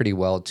relates pretty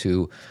well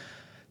to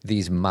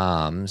these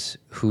moms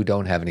who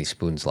don't have any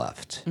spoons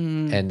left.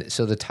 And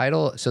so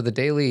the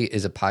daily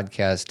is a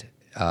podcast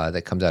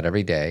that comes out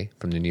every day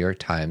from the New York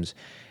Times,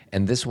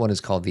 and this one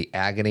is called The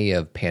Agony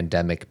of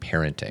Pandemic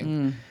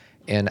Parenting.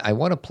 And I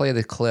want to play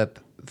the clip.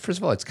 First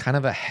of all, it's kind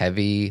of a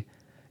heavy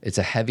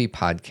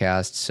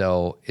podcast,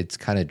 so it's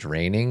kind of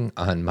draining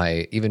on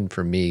even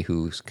for me,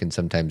 who can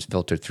sometimes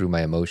filter through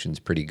my emotions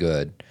pretty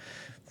good,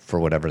 for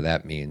whatever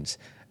that means.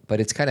 But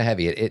it's kind of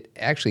heavy. It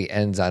actually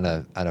ends on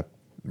a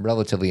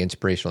relatively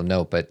inspirational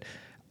note, but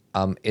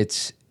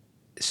it's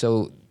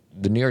so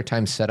the New York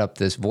Times set up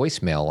this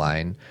voicemail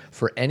line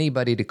for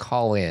anybody to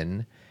call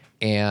in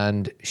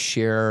and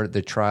share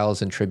the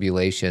trials and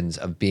tribulations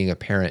of being a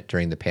parent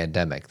during the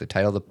pandemic. The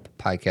title of the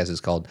podcast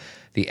is called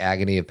The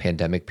Agony of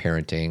Pandemic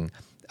Parenting.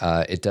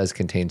 It does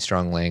contain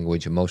strong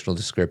language, emotional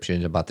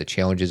descriptions about the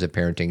challenges of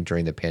parenting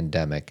during the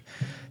pandemic.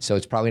 So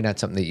it's probably not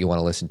something that you want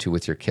to listen to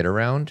with your kid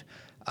around.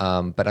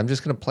 But I'm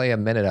just going to play a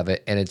minute of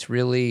it. And it's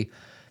really,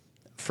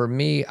 for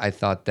me, I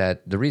thought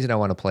that the reason I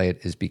want to play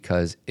it is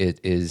because it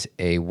is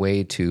a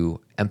way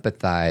to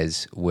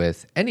empathize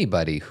with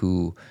anybody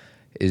who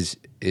is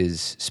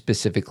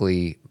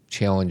specifically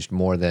challenged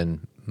more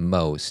than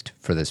most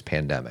for this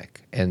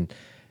pandemic. And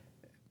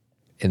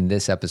in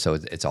this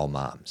episode, it's all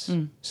moms.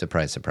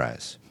 Surprise,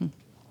 surprise.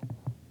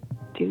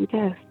 Do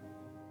this.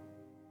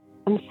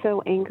 I'm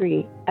so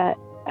angry at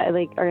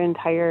our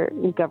entire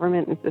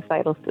government and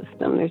societal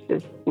system. There's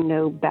just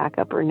no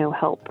backup or no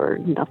help or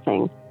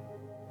nothing.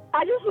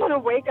 I just want to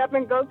wake up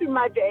and go through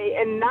my day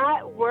and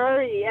not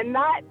worry and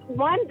not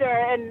wonder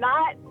and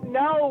not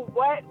know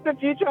what the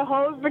future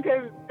holds,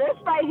 because this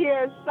right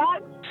here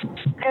sucks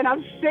and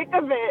I'm sick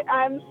of it.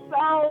 I'm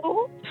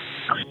so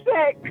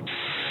sick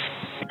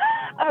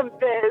of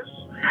this.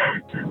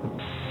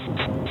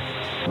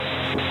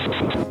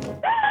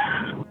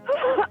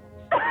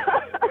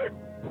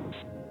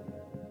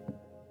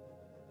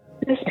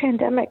 This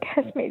pandemic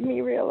has made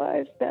me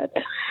realize that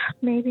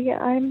maybe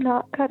I'm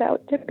not cut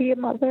out to be a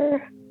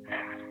mother.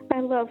 I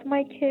love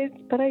my kids,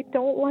 but I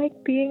don't like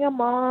being a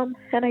mom,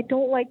 and I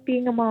don't like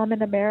being a mom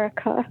in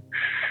America,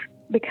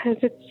 because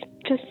it's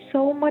just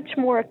so much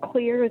more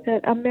clear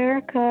that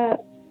America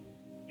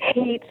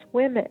hates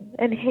women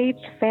and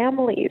hates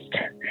families.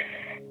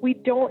 We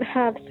don't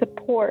have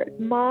support.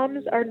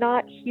 Moms are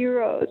not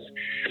heroes.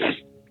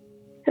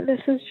 And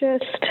this is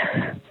just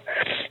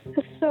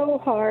so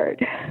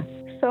hard.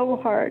 So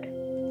hard.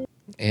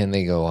 And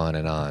they go on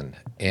and on.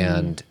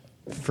 And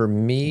for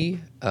me,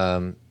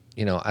 I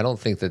don't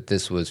think that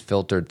this was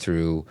filtered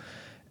through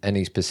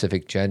any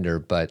specific gender,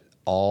 but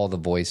all the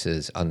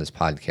voices on this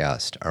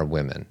podcast are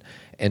women.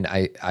 And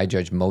I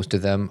judge most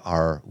of them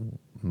are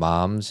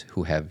moms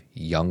who have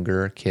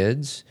younger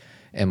kids.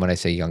 And when I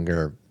say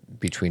younger,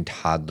 between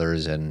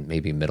toddlers and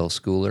maybe middle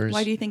schoolers.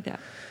 Why do you think that?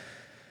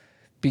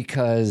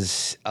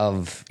 Because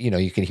of,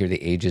 you can hear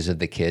the ages of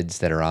the kids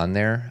that are on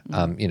there.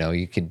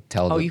 You can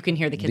tell. You can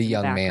hear the kids the in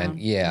young the man, background.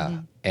 yeah,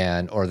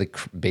 and or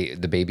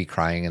the baby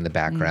crying in the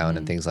background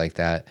and things like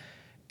that.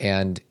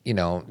 And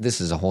this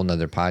is a whole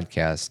nother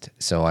podcast,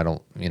 so I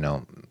don't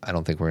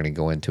think we're going to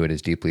go into it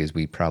as deeply as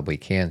we probably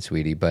can,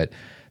 sweetie. But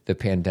the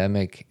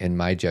pandemic, in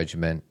my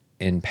judgment,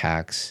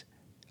 impacts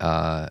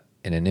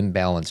in an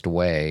imbalanced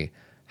way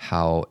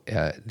how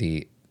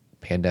the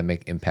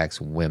pandemic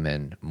impacts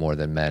women more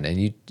than men.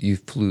 And you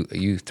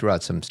threw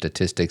out some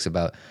statistics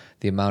about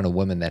the amount of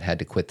women that had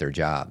to quit their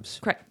jobs.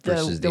 Correct.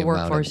 Versus The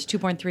amount workforce,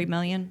 of, 2.3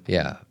 million.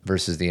 yeah,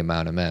 versus the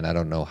amount of men. I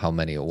don't know how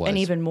many it was. And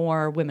even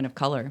more women of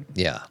color.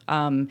 Yeah.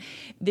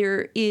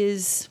 There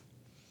is,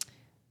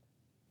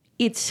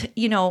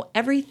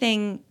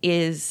 everything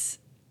is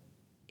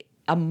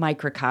a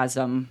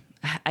microcosm.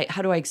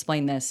 How do I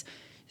explain this?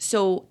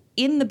 So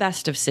in the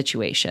best of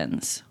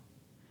situations,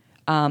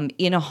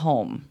 in a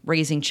home,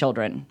 raising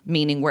children,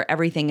 meaning where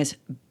everything is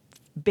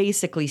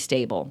basically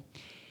stable,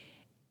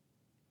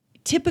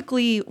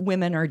 typically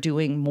women are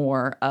doing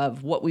more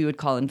of what we would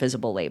call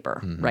invisible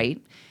labor, right?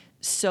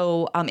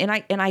 So, and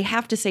I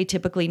have to say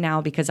typically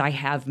now, because I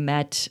have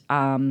met,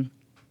 men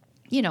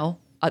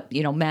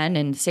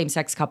and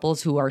same-sex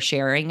couples who are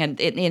sharing, and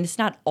it's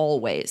not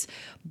always,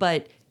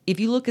 but if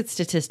you look at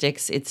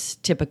statistics, it's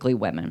typically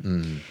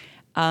women.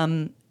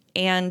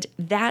 And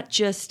that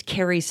just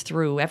carries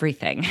through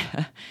everything.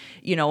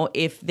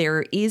 If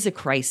there is a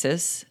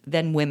crisis,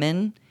 then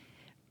women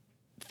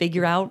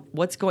figure out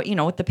what's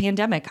going, with the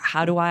pandemic.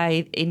 How do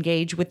I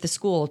engage with the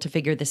school to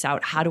figure this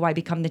out? How do I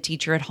become the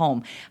teacher at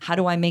home? How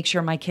do I make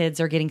sure my kids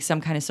are getting some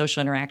kind of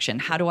social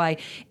interaction?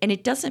 And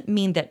it doesn't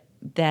mean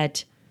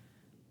that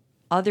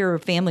other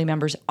family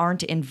members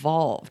aren't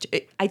involved.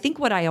 I think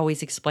what I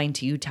always explain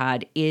to you,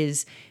 Todd,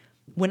 is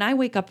when I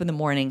wake up in the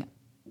morning,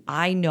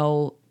 I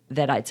know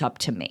that it's up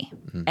to me.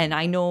 And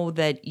I know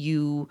that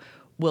you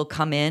will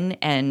come in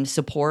and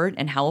support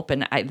and help.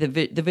 And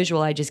the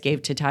visual I just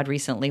gave to Todd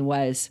recently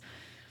was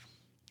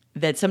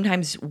that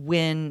sometimes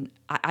when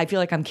I feel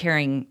like I'm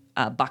carrying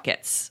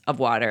buckets of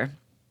water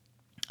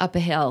up a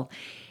hill,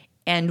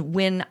 and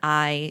when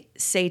I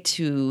say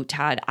to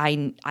Todd,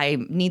 I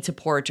need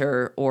support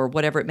or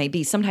whatever it may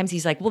be, sometimes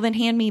he's like, well, then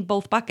hand me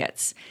both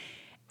buckets.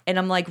 And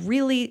I'm like,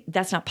 really?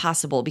 That's not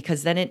possible,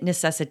 because then it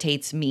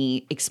necessitates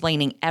me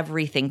explaining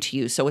everything to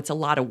you. So it's a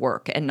lot of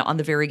work. And on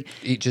the very...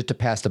 Just to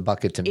pass the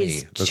bucket to me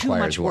is requires too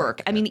much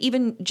work. I mean,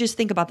 even just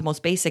think about the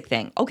most basic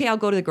thing. Okay, I'll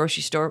go to the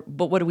grocery store,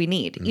 but what do we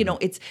need?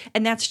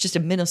 And that's just a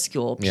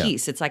minuscule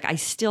piece. It's like, I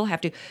still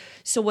have to...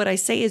 So what I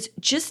say is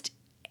just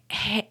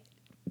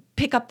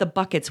pick up the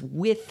buckets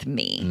with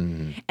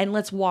me and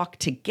let's walk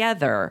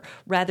together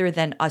rather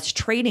than us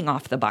trading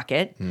off the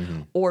bucket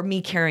or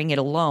me carrying it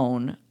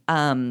alone.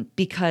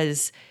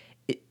 Because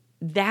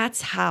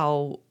that's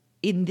how,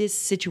 in this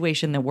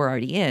situation that we're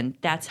already in,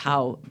 that's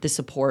how the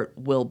support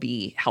will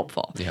be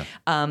helpful. Yeah.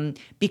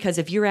 Because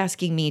if you're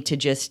asking me to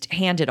just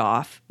hand it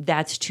off,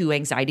 that's too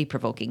anxiety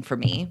provoking for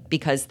me,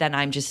 because then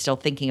I'm just still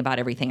thinking about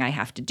everything I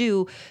have to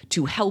do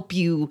to help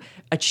you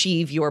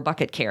achieve your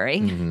bucket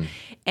carrying.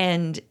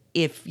 And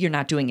if you're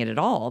not doing it at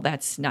all,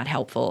 that's not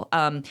helpful.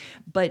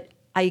 But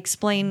I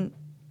explain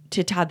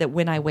to Todd that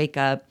when I wake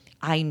up,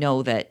 I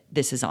know that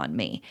this is on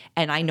me.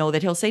 And I know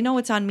that he'll say, no,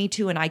 it's on me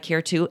too, and I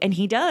care too. And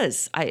he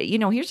does.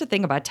 Here's the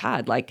thing about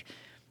Todd. Like,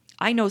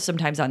 I know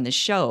sometimes on this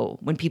show,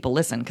 when people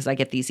listen, because I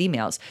get these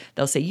emails,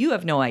 they'll say, you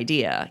have no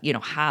idea,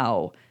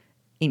 how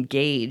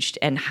engaged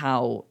and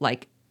how,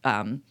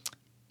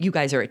 you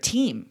guys are a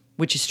team,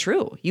 which is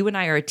true. You and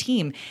I are a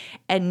team.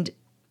 And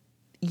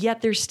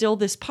yet there's still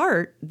this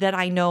part that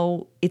I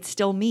know it's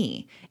still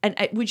me. And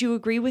would you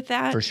agree with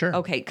that? For sure.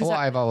 Okay.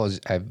 Well,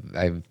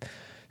 I've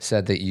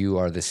said that you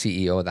are the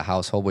CEO of the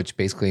household, which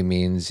basically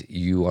means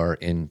you are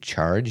in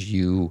charge.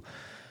 You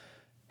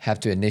have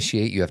to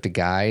initiate, you have to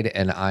guide,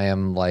 and I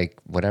am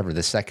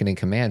the second in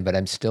command, but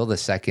I'm still the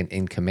second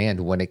in command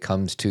when it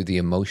comes to the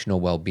emotional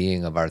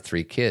well-being of our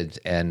three kids,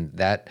 and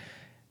that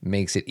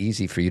makes it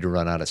easy for you to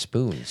run out of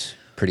spoons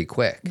pretty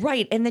quick.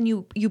 Right, and then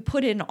you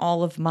put in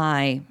all of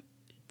my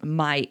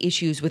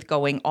issues with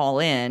going all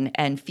in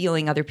and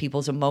feeling other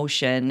people's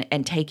emotion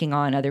and taking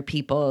on other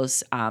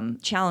people's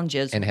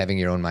challenges and having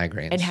your own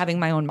migraines and having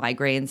my own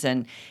migraines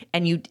and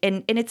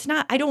it's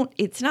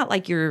not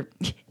like you're,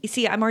 you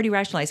see, I'm already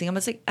rationalizing. I'm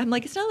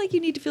like, it's not like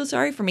you need to feel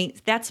sorry for me.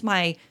 That's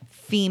my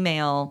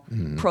female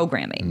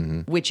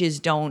programming, which is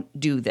don't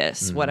do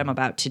this, what I'm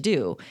about to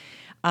do.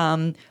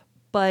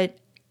 But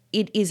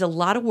it is a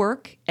lot of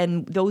work,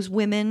 and those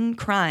women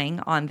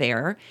crying on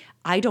there,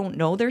 I don't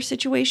know their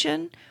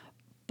situation,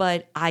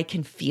 but I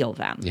can feel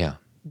them. Yeah.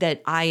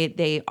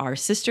 They are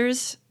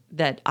sisters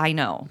that I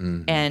know.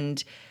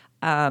 And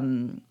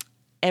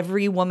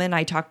every woman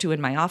I talk to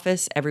in my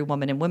office, every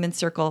woman in Women's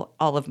Circle,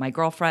 all of my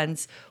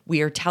girlfriends,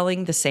 we are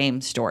telling the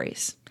same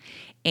stories.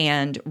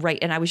 And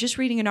I was just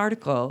reading an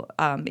article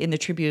in the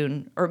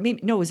Tribune, or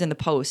maybe, no, it was in the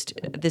Post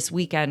this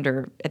weekend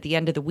or at the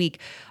end of the week,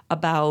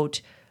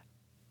 about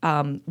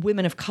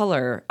women of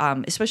color,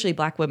 especially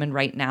Black women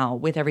right now,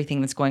 with everything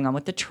that's going on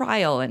with the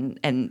trial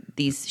and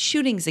these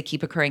shootings that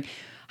keep occurring,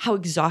 how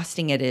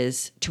exhausting it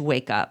is to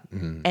wake up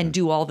and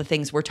do all the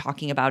things we're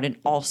talking about, and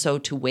also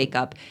to wake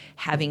up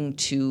having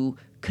to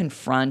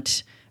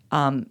confront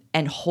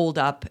and hold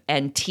up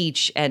and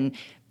teach and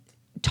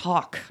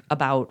talk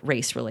about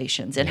race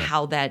relations and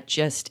how that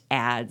just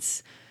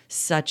adds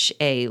such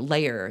a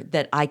layer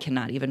that I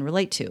cannot even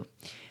relate to.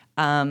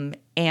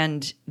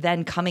 And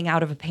then coming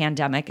out of a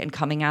pandemic and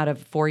coming out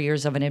of 4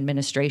 years of an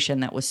administration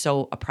that was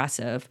so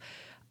oppressive,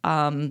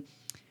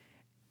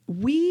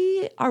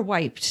 we are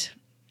wiped.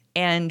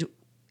 And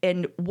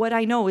what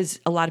I know is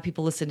a lot of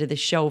people listen to this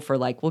show for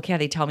well, can't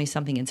they tell me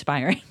something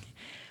inspiring?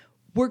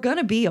 We're going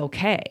to be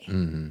okay.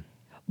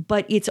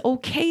 But it's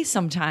okay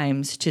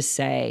sometimes to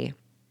say,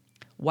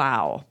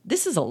 wow,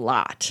 this is a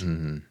lot.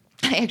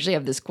 I actually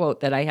have this quote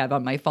that I have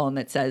on my phone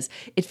that says,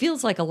 it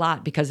feels like a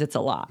lot because it's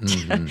a lot.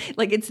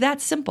 Like, it's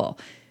that simple.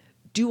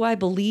 Do I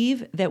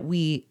believe that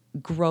we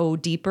grow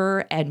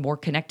deeper and more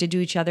connected to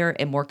each other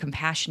and more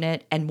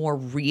compassionate and more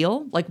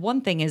real? Like,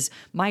 one thing is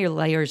my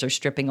layers are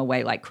stripping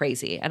away like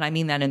crazy. And I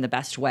mean that in the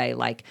best way.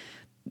 Like,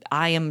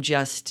 I am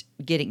just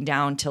getting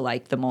down to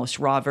like the most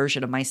raw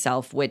version of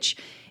myself, which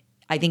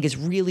I think is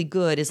really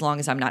good as long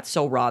as I'm not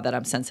so raw that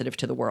I'm sensitive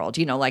to the world.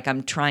 You know, like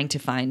I'm trying to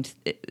find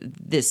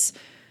this,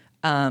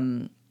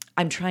 I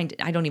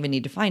don't even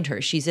need to find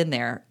her. She's in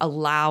there.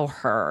 Allow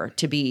her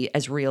to be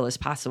as real as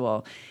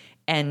possible.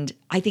 And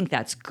I think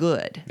that's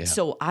good. Yeah.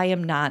 So I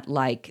am not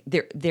like,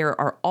 there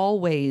are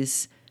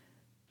always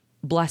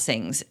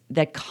blessings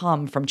that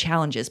come from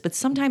challenges, but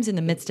sometimes in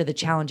the midst of the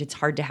challenge, it's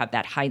hard to have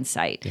that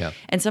hindsight. Yeah.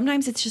 And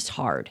sometimes it's just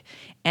hard.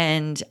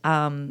 And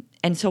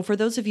so for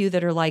those of you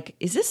that are like,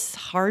 is this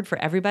hard for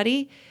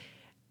everybody?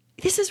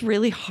 This is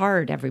really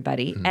hard,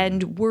 everybody.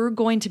 And we're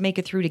going to make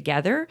it through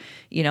together.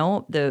 You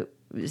know, the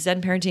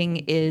Zen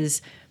parenting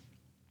is,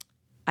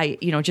 I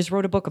just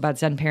wrote a book about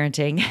Zen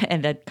parenting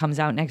and that comes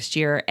out next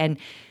year. And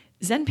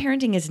Zen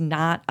parenting is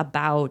not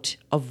about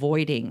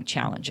avoiding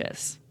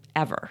challenges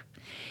ever.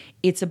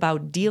 It's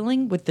about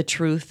dealing with the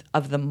truth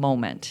of the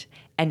moment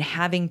and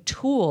having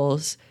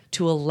tools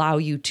to allow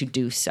you to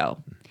do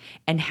so,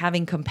 and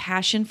having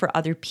compassion for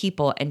other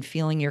people and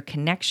feeling your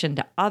connection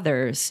to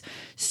others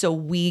so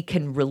we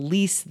can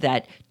release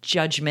that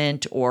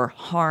judgment or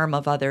harm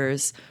of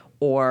others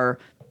or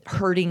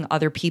hurting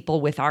other people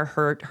with our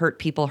hurt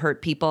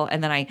people.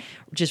 And then I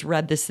just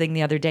read this thing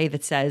the other day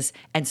that says,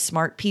 and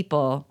smart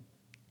people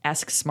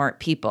ask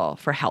smart people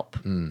for help.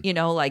 You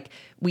know, like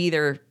we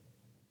either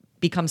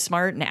become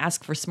smart and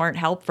ask for smart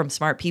help from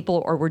smart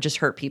people, or we're just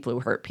hurt people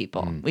who hurt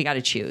people. We got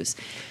to choose.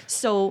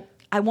 So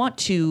I want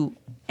to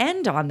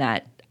end on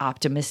that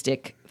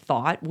optimistic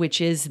thought,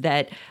 which is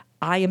that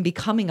I am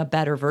becoming a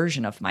better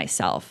version of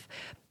myself,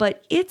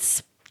 but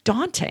it's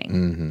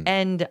daunting.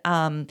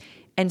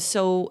 And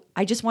so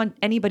I just want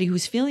anybody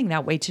who's feeling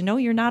that way to know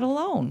you're not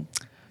alone.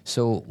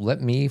 So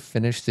let me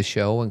finish the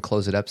show and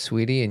close it up,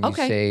 sweetie. And you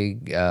say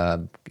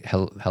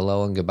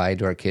hello and goodbye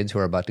to our kids who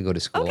are about to go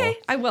to school. Okay,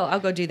 I will. I'll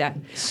go do that.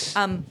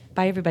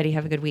 Bye, everybody.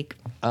 Have a good week.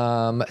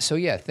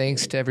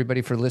 Thanks to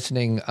everybody for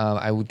listening.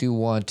 I do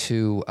want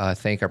to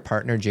thank our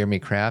partner, Jeremy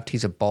Kraft.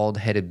 He's a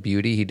bald-headed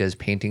beauty. He does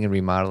painting and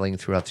remodeling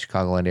throughout the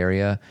Chicagoland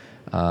area.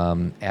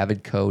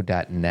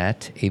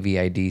 Avidco.net,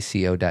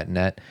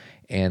 avidco.net.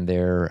 And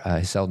their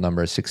his cell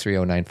number is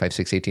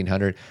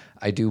 630-956-1800.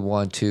 I do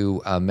want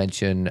to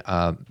mention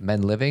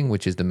Men Living,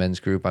 which is the men's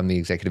group I'm the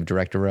executive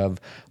director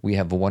of. We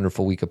have a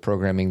wonderful week of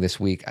programming this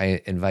week.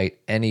 I invite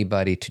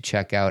anybody to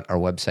check out our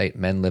website,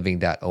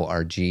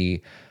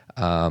 menliving.org,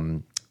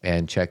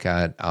 and check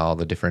out all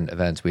the different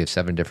events. We have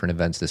 7 different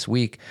events this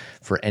week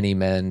for any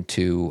men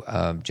to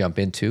jump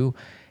into.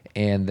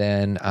 And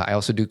then I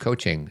also do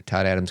coaching,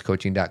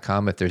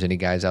 toddadamscoaching.com. If there's any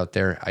guys out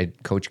there, I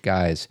coach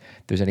guys.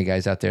 If there's any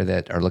guys out there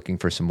that are looking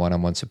for some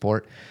one-on-one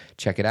support,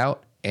 check it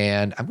out.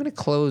 And I'm going to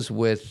close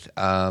with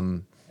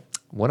one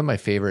of my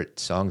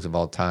favorite songs of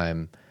all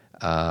time,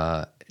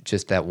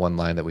 just that one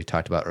line that we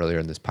talked about earlier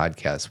in this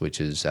podcast, which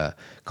is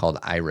called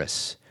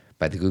Iris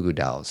by the Goo Goo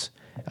Dolls,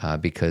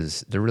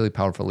 because they're really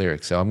powerful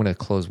lyrics. So I'm going to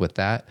close with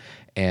that,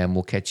 and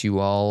we'll catch you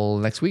all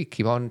next week.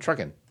 Keep on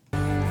trucking.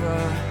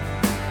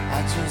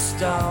 I just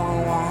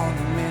don't want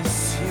to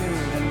miss you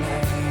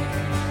tonight.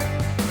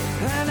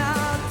 And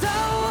I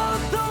don't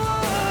want the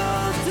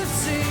world to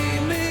see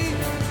me,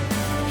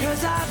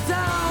 'cause I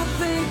don't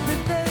think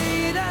that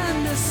they'd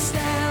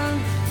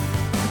understand.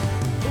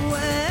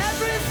 When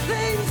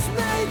everything's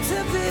made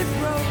to be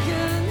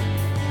broken,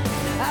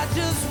 I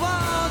just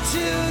want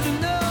you to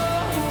know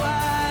who I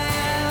am.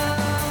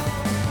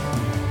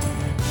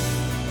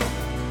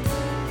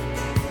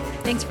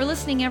 Thanks for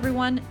listening,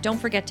 everyone. Don't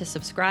forget to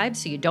subscribe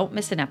so you don't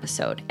miss an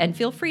episode. And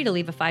feel free to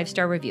leave a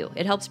 5-star review.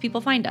 It helps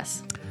people find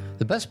us.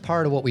 The best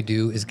part of what we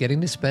do is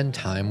getting to spend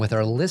time with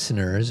our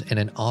listeners in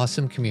an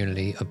awesome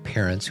community of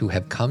parents who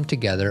have come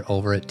together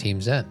over at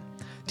Team Zen.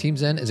 Team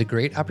Zen is a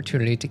great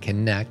opportunity to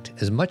connect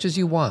as much as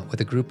you want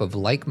with a group of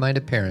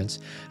like-minded parents,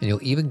 and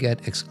you'll even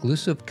get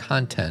exclusive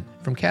content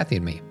from Kathy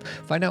and me.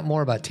 Find out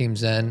more about Team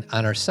Zen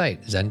on our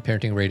site,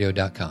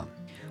 zenparentingradio.com.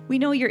 We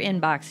know your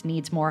inbox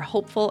needs more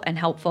hopeful and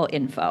helpful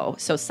info,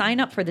 so sign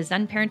up for the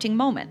Zen Parenting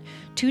Moment.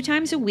 2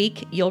 times a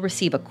week, you'll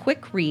receive a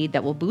quick read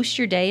that will boost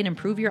your day and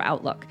improve your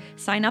outlook.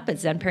 Sign up at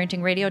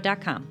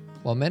zenparentingradio.com.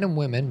 While men and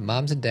women,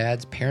 moms and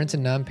dads, parents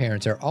and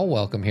non-parents are all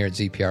welcome here at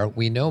ZPR,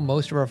 we know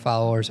most of our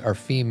followers are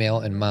female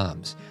and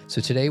moms. So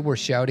today we're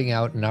shouting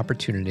out an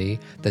opportunity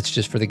that's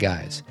just for the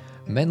guys.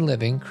 Men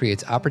Living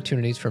creates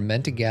opportunities for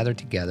men to gather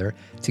together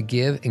to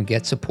give and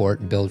get support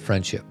and build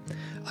friendship.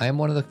 I am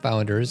one of the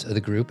founders of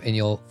the group, and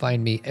you'll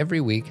find me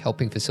every week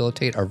helping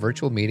facilitate our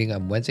virtual meeting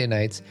on Wednesday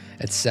nights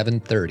at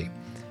 7:30.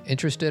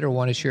 Interested or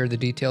want to share the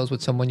details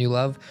with someone you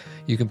love?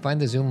 You can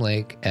find the Zoom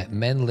link at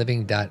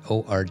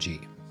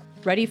menliving.org.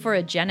 Ready for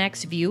a Gen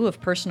X view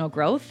of personal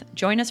growth?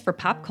 Join us for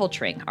Pop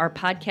Culturing, our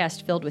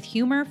podcast filled with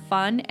humor,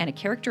 fun, and a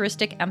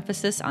characteristic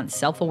emphasis on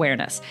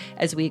self-awareness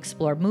as we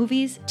explore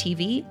movies,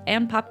 TV,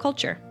 and pop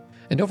culture.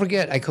 And don't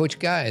forget, I coach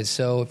guys.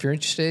 So if you're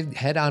interested,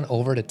 head on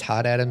over to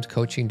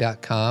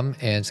toddadamscoaching.com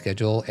and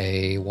schedule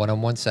a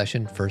one-on-one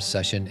session. First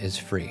session is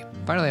free.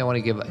 Finally, I want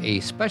to give a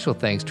special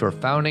thanks to our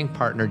founding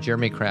partner,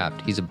 Jeremy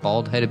Kraft. He's a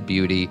bald-headed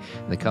beauty,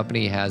 and the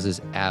company he has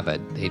is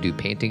Avid. They do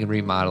painting and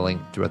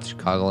remodeling throughout the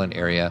Chicagoland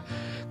area.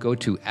 Go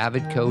to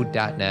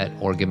avidco.net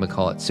or give them a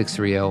call at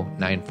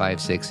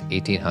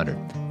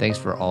 630-956-1800. Thanks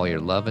for all your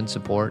love and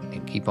support,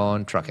 and keep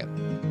on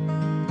trucking.